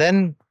 And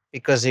then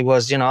because it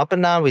was, up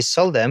and down, we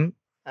sold them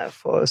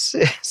for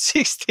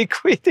 60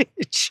 quid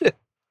each.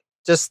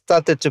 Just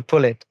started to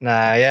pull it.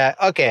 Yeah,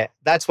 okay.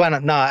 That's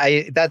one.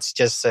 No, that's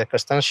just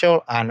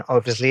circumstantial. And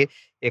obviously,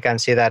 you can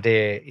see that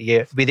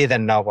we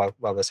didn't know what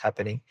was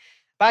happening.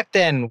 Back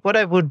then, what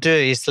I would do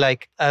is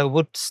like, I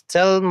would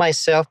tell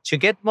myself to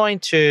get more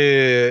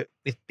into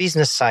with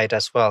business side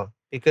as well.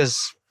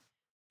 Because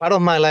part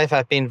of my life,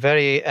 I've been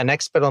an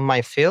expert on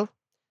my field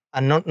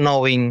and not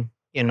knowing,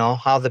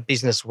 how the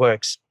business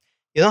works.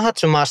 You don't have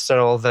to master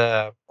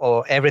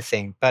or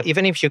everything, but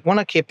even if you want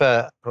to keep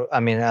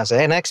as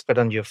an expert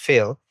on your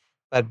field,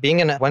 but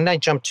when I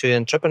jumped to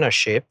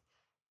entrepreneurship,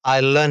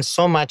 I learned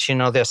so much,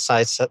 their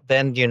sides.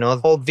 Then, the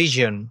whole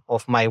vision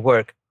of my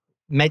work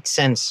made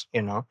sense,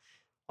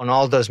 on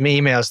all those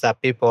emails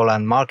that people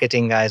and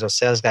marketing guys or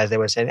sales guys, they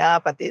were saying,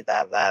 but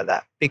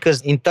that,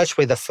 because in touch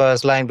with the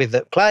first line with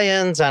the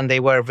clients and they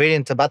were really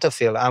into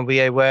Battlefield and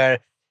we were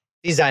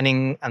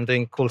designing and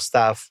doing cool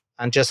stuff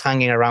and just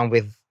hanging around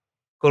with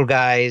cool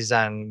guys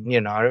and,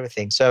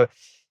 everything. So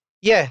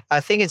yeah, I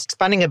think it's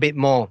expanding a bit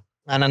more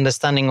and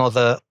understanding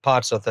other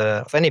parts of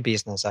any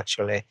business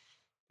actually,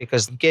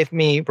 because it gave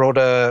me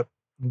broader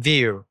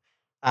view.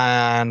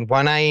 And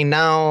when I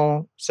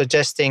now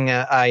suggesting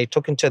I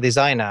talking to a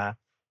designer,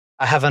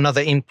 I have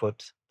another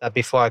input that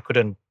before I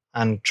couldn't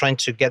and trying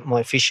to get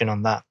more efficient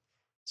on that.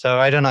 So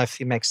I don't know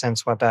if it makes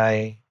sense what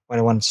I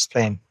want to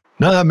explain.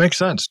 No, that makes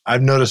sense.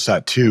 I've noticed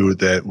that too,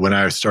 that when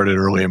I started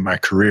early in my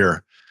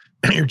career,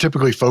 you're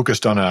typically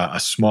focused on a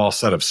small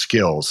set of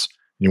skills.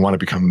 And you want to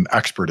become an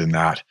expert in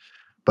that.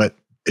 But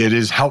it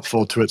is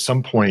helpful to at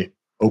some point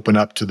open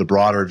up to the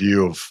broader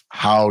view of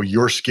how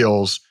your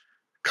skills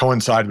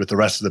coincide with the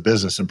rest of the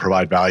business and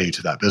provide value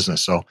to that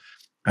business. So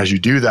as you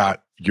do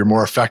that, you're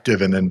more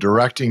effective in then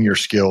directing your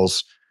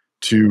skills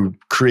to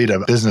create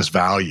a business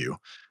value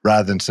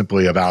rather than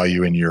simply a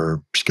value in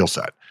your skill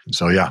set.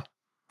 So yeah,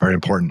 very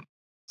important.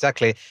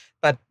 Exactly.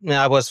 But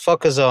I was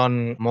focused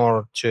on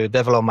more to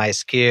develop my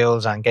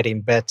skills and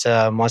getting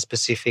better, more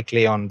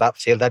specifically on that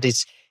field.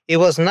 It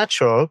was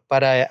natural,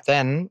 but I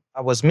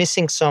was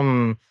missing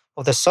some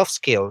of the soft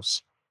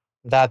skills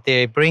that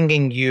they're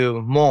bringing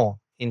you more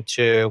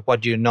into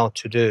what you know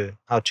to do,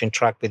 how to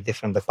interact with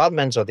different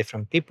departments or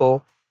different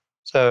people.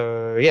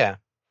 So yeah,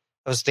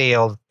 obviously,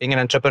 being an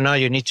entrepreneur,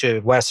 you need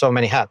to wear so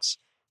many hats,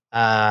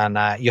 and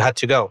you had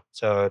to go.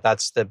 So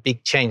that's the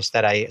big change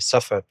that I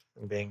suffered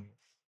from being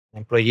an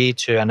employee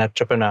to an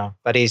entrepreneur.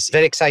 But it's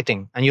very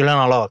exciting, and you learn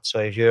a lot. So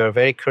if you're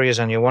very curious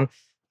and you want,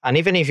 and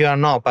even if you are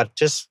not, but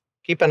just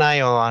keep an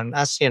eye on,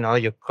 ask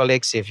your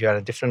colleagues if you are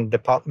in different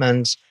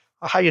departments,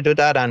 how you do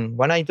that, and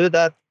when I do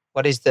that,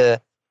 what is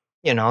the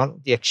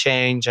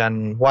exchange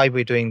and why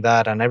we're doing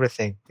that and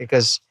everything,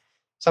 because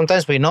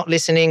sometimes we're not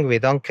listening, we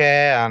don't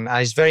care, and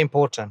it's very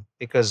important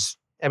because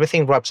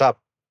everything wraps up.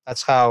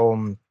 That's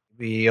how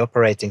we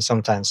operating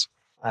sometimes.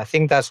 I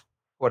think that's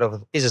one of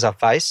the pieces of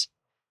advice,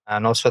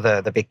 and also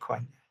the big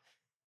coin.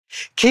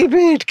 Keep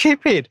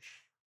it.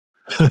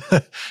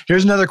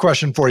 Here's another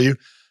question for you.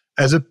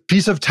 As a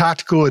piece of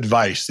tactical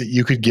advice that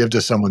you could give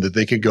to someone that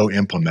they could go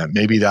implement,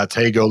 maybe that's,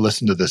 hey, go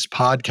listen to this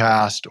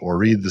podcast or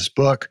read this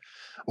book,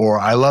 or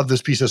I love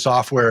this piece of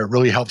software, it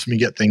really helps me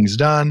get things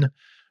done.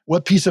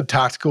 What piece of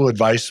tactical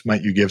advice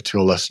might you give to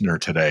a listener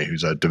today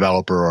who's a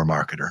developer or a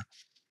marketer?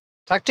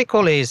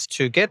 Tactical is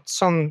to get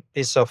some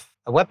piece of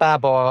a web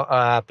app or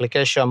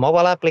application,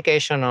 mobile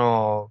application,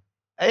 or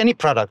any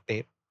product.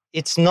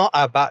 It's not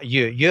about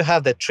you. You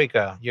have the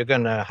trigger. You're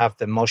going to have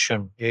the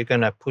motion. You're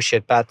going to push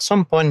it. But at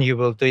some point, you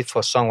will do it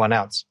for someone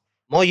else.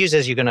 More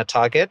users you're going to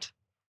target,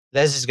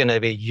 less is going to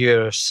be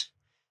yours.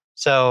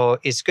 So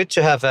it's good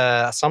to have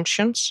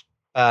assumptions,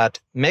 but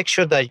make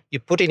sure that you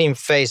put it in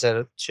phase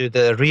to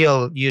the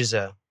real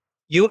user.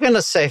 You're going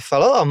to save a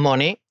lot of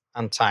money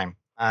and time.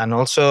 And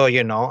also,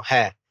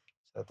 hair.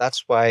 So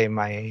that's why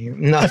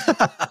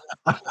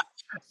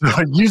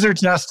User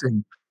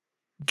testing.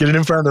 Get it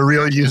in front of the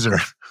real user.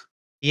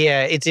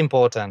 Yeah, it's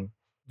important.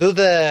 Do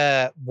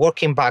the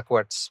working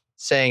backwards,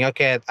 saying,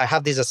 okay, I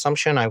have this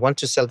assumption. I want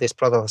to sell this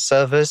product or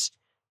service.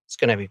 It's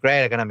going to be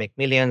great. I'm going to make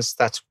millions.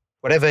 That's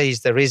whatever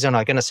is the reason.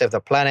 I'm going to save the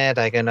planet.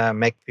 I'm going to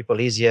make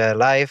people easier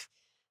life.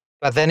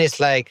 But then it's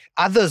like,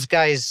 are those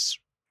guys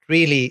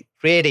really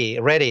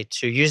ready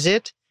to use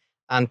it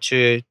and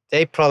to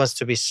their problems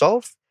to be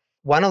solved?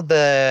 One of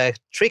the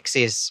tricks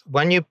is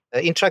when you're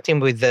interacting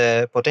with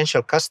the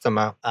potential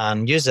customer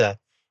and user,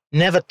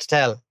 never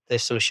tell the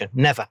solution.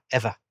 Never,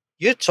 ever.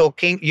 You're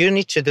talking, you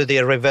need to do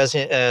the reverse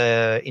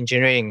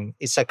engineering.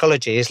 It's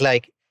psychology. It's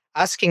like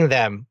asking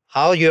them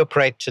how you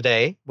operate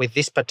today with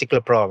this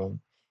particular problem.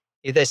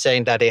 If they're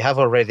saying that they have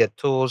already the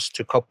tools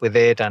to cope with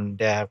it and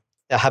they're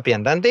happy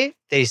and dandy,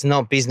 there is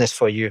no business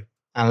for you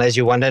unless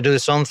you want to do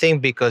something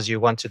because you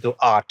want to do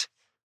art.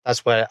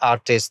 That's where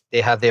artists,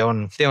 they have their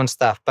own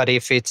stuff. But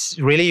if it's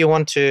really you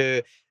want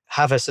to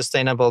have a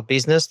sustainable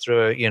business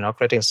through,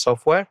 creating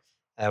software,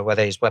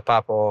 whether it's web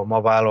app or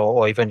mobile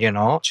or even,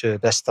 to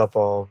desktop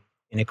or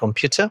in a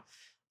computer,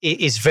 it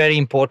is very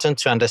important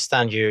to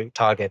understand your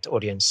target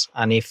audience.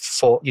 And you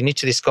need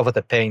to discover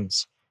the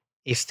pains.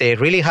 If they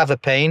really have a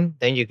pain,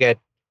 then you get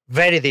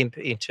very deep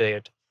into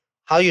it.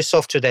 How you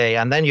solve today,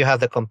 and then you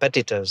have the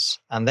competitors,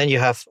 and then you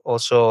have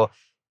also,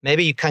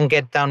 maybe you can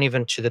get down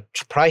even to the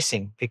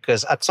pricing,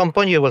 because at some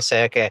point you will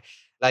say, okay,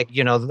 like,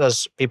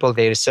 those people,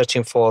 they're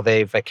searching for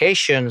their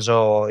vacations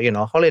or,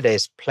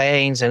 holidays,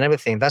 planes and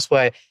everything. That's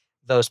why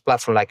those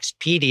platforms like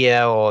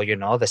Expedia or,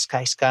 the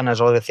Sky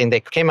Scanners, all the thing, they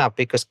came up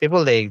because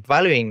people, they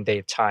valuing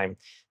their time.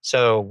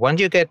 So when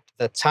you get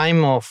the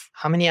time of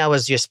how many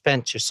hours you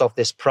spend to solve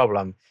this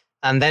problem,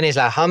 and then it's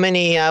like how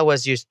many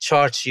hours you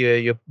charge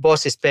your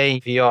boss is paying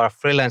if you are a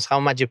freelance, how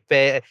much you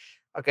pay,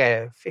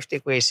 okay, 50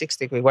 quid,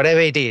 60 quid,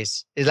 whatever it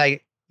is. It's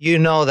like,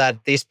 that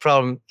this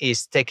problem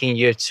is taking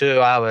you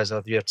 2 hours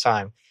of your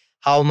time.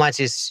 How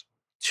much is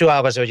 2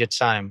 hours of your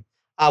time?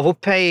 I will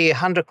pay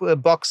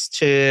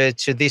 $100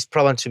 to this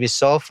problem to be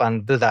solved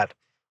and do that.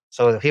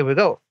 So here we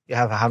go. You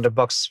have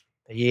 $100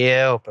 a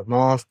year or per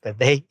month, per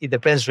day. It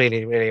depends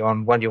really, really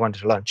on what you want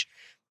to launch.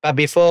 But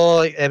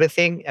before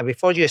everything, and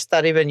before you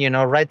start even,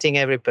 writing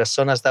every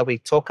personas that we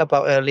talked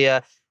about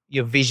earlier,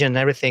 your vision,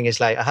 everything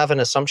is like, I have an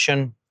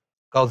assumption,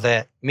 go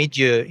there, meet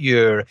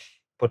your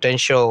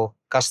potential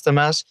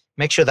customers,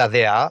 make sure that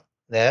they are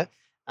there.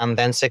 And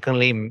then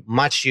secondly,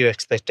 match your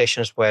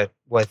expectations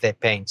with their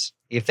pains.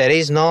 If there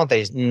is no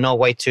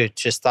way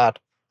to start,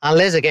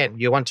 unless again,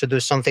 you want to do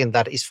something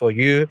that is for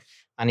you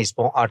and it's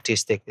more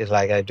artistic. It's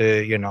like I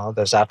do,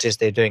 those artists,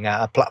 they're doing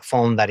a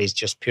platform that is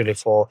just purely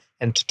for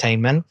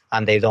entertainment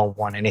and they don't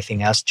want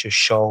anything else to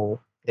show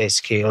their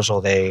skills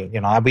or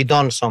we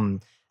done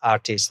some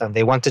artists and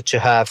they wanted to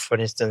have, for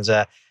instance,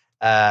 their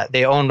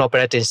own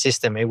operating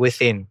system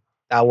within.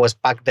 That was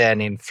back then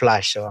in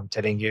Flash. So I'm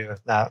telling you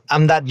that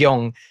I'm that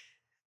young.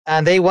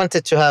 And they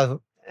wanted to have,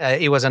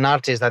 it was an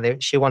artist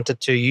that she wanted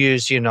to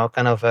use,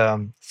 kind of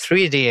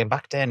 3D. And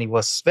back then it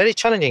was very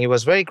challenging. It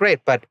was very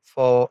great. But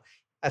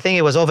I think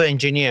it was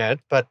over-engineered.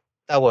 But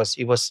it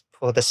was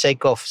for the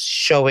sake of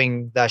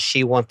showing that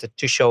she wanted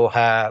to show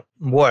her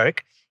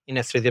work in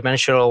a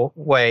three-dimensional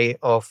way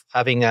of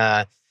having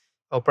a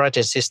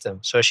operating system.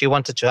 So she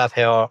wanted to have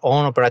her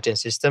own operating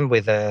system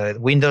with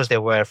Windows. They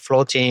were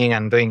floating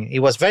and doing, it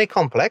was very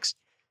complex.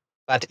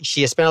 But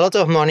she spent a lot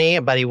of money,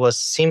 but it was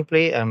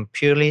simply and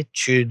purely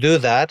to do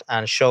that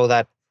and show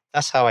that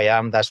that's how I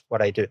am, that's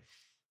what I do,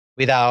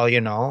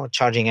 without,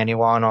 charging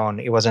anyone on.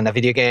 It wasn't a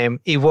video game.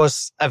 It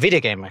was a video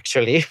game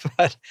actually,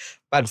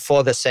 but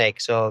for the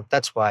sake. So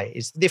that's why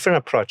it's a different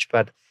approach.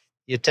 But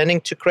you're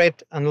tending to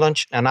create and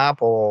launch an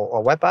app or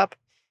a web app,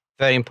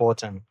 very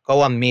important.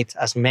 Go and meet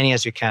as many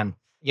as you can.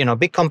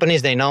 Big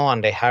companies, they know,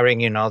 and they're hiring,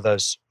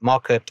 those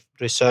market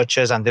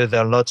researchers, and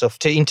there are lots of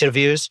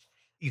interviews.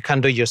 You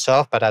can do it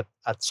yourself, but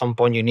at some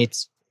point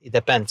it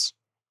depends.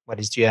 What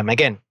is GM?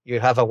 Again, you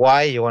have a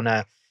why, you want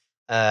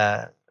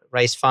to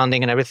raise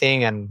funding and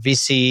everything, and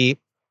VC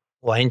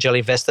or angel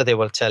investor, they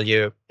will tell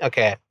you,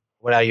 okay,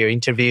 what are your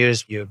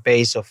interviews, your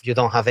base of you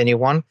don't have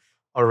anyone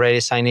already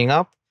signing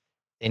up.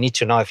 They need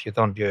to know if you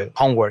don't do your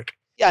homework.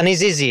 Yeah, and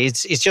it's easy.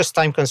 It's just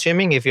time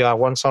consuming. If you are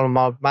one solo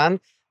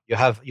man,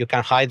 you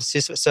can hide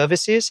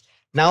services.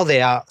 Now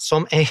there are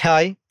some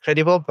AI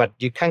credible, but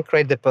you can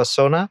create the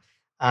persona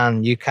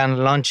and you can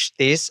launch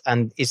this,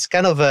 and it's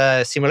kind of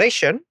a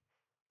simulation,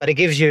 but it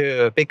gives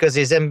you, because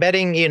it's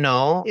embedding,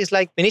 it's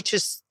like we need to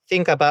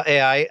think about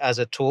AI as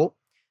a tool.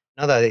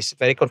 Now that it's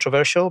very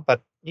controversial,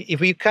 but if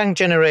you can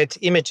generate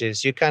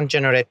images, you can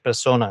generate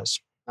personas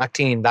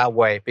acting in that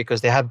way,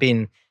 because they have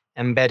been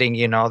embedding,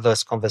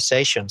 those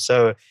conversations.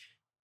 So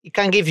it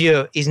can give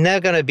you, it's never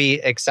going to be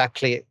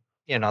exactly,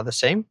 the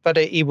same, but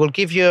it will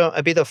give you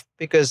a bit of,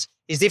 because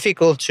it's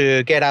difficult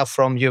to get out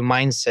from your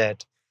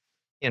mindset,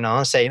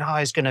 saying, oh,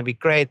 it's going to be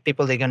great.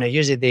 People, they're going to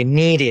use it. They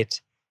need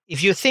it.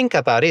 If you think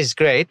about it, it's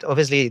great.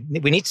 Obviously,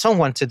 we need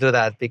someone to do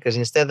that, because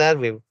instead of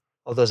that,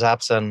 all those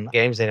apps and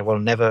games, they will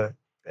never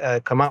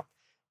come out.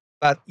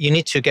 But you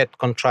need to get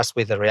contrast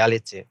with the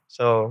reality.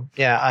 So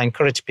yeah, I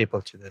encourage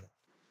people to do that.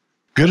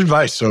 Good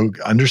advice. So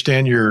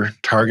understand your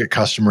target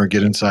customer,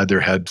 get inside their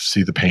head,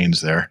 see the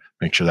pains there,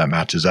 make sure that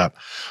matches up.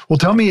 Well,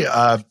 tell me,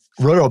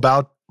 Rodo,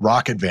 about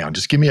Rocketvan.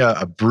 Just give me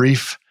a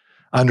brief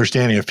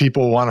understanding. If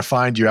people want to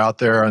find you out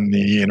there on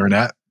the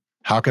internet,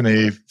 how can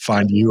they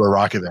find you or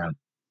Rocketvan?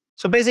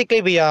 So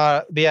basically, we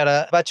are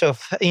a batch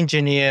of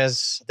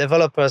engineers,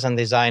 developers, and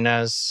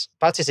designers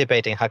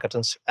participating in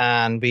hackathons,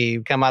 and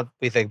we come up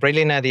with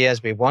brilliant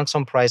ideas. We won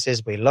some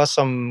prizes, we lost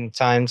some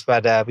times,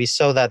 but we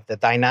saw that the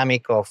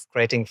dynamic of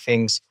creating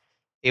things,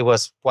 it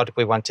was what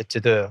we wanted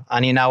to do,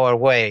 and in our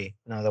way,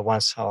 the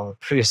ones our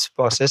previous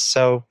bosses.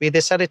 So we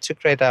decided to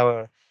create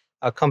our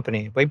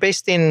company. We're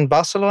based in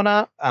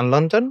Barcelona and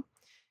London.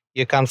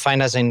 You can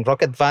find us in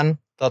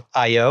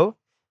rocketvan.io.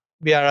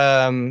 We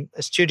are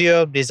a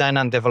studio design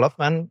and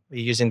development.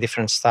 We're using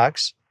different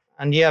stacks.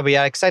 And yeah, we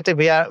are excited.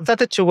 We are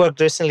started to work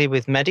recently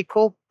with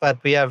medical,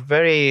 but we are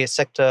very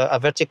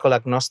vertical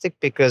agnostic,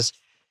 because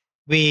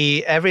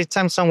every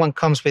time someone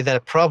comes with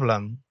a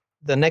problem,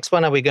 the next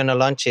one that we're going to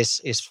launch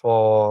is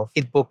for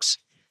e-books.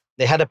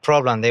 They had a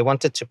problem. They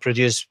wanted to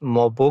produce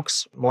more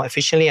books more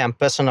efficiently and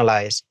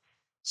personalized.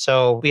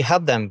 So we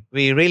help them.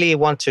 We really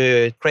want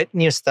to create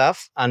new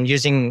stuff, and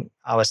using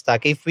our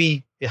stack. If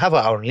we have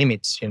our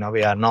limits,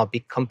 we are not a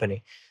big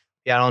company.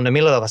 We are in the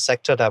middle of a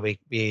sector that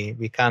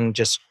we can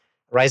just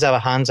raise our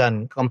hands,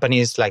 and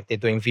companies like they're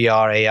doing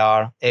VR,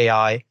 AR,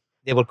 AI,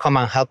 they will come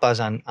and help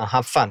us and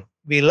have fun.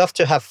 We love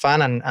to have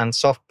fun and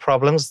solve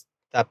problems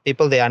that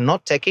people, they are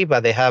not techie,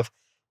 but they have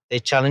their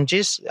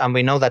challenges. And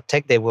we know that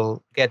tech, they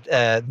will get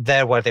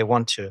there where they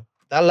want to.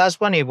 That last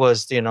one, it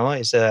was,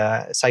 is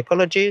a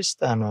psychologist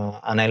and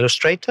an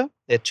illustrator.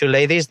 The two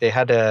ladies, they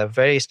had a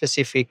very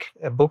specific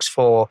books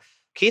for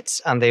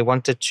kids, and they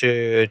wanted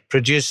to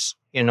produce,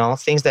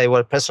 things that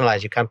were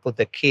personalized. You can put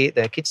the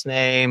kid's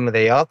name,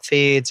 the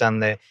outfits,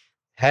 and the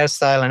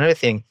hairstyle and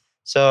everything.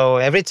 So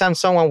every time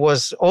someone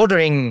was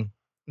ordering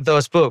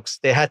those books,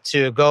 they had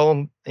to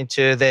go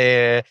into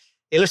the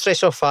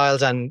illustration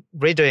files and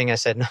redoing. I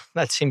said, no,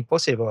 that's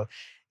impossible.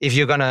 If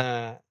you're going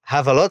to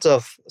have a lot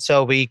of...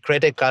 So we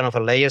created kind of a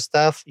layer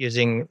stuff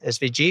using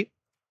SVG,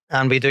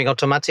 and we're doing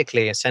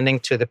automatically, sending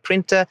to the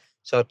printer.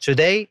 So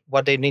today,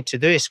 what they need to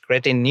do is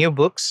creating new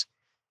books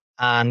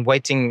and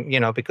waiting,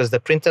 because the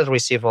printer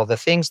receive all the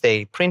things,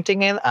 they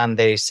printing it and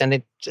they send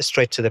it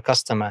straight to the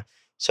customer.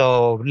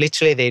 So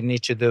literally they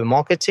need to do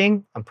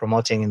marketing and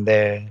promoting in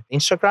their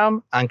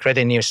Instagram and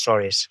creating new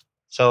stories.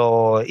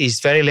 So it's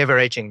very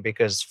leveraging,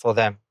 because for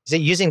them, it's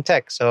using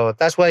tech. So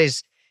that's why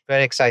it's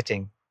very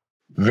exciting.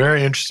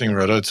 Very interesting,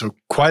 Rodo. It's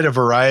quite a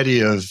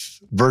variety of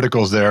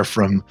verticals there,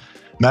 from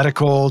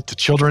medical to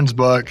children's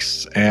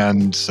books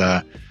and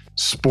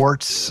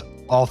sports,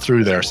 all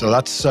through there. So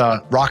that's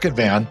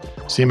Rocketvan.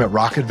 See him at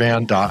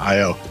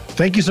rocketvan.io.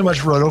 Thank you so much,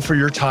 Rodo, for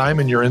your time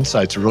and your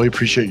insights. I really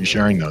appreciate you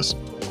sharing those.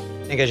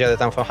 Thank you,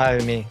 Jonathan, for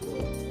having me.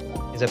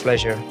 It's a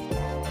pleasure.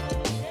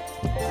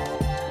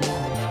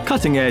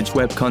 Cutting Edge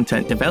Web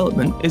Content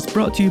Development is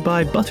brought to you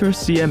by Butter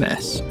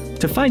CMS.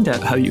 To find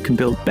out how you can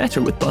build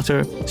better with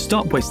Butter,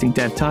 stop wasting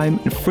dev time,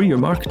 and free your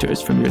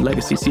marketers from your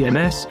legacy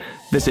CMS,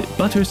 visit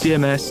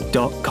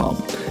buttercms.com.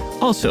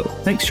 Also,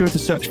 make sure to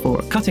search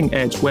for Cutting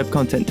Edge Web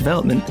Content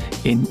Development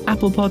in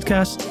Apple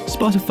Podcasts,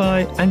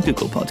 Spotify, and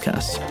Google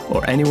Podcasts,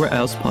 or anywhere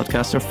else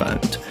podcasts are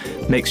found.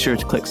 Make sure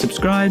to click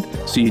subscribe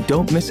so you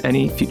don't miss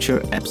any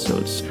future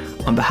episodes.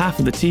 On behalf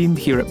of the team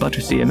here at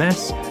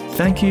ButterCMS,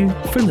 thank you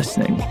for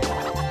listening.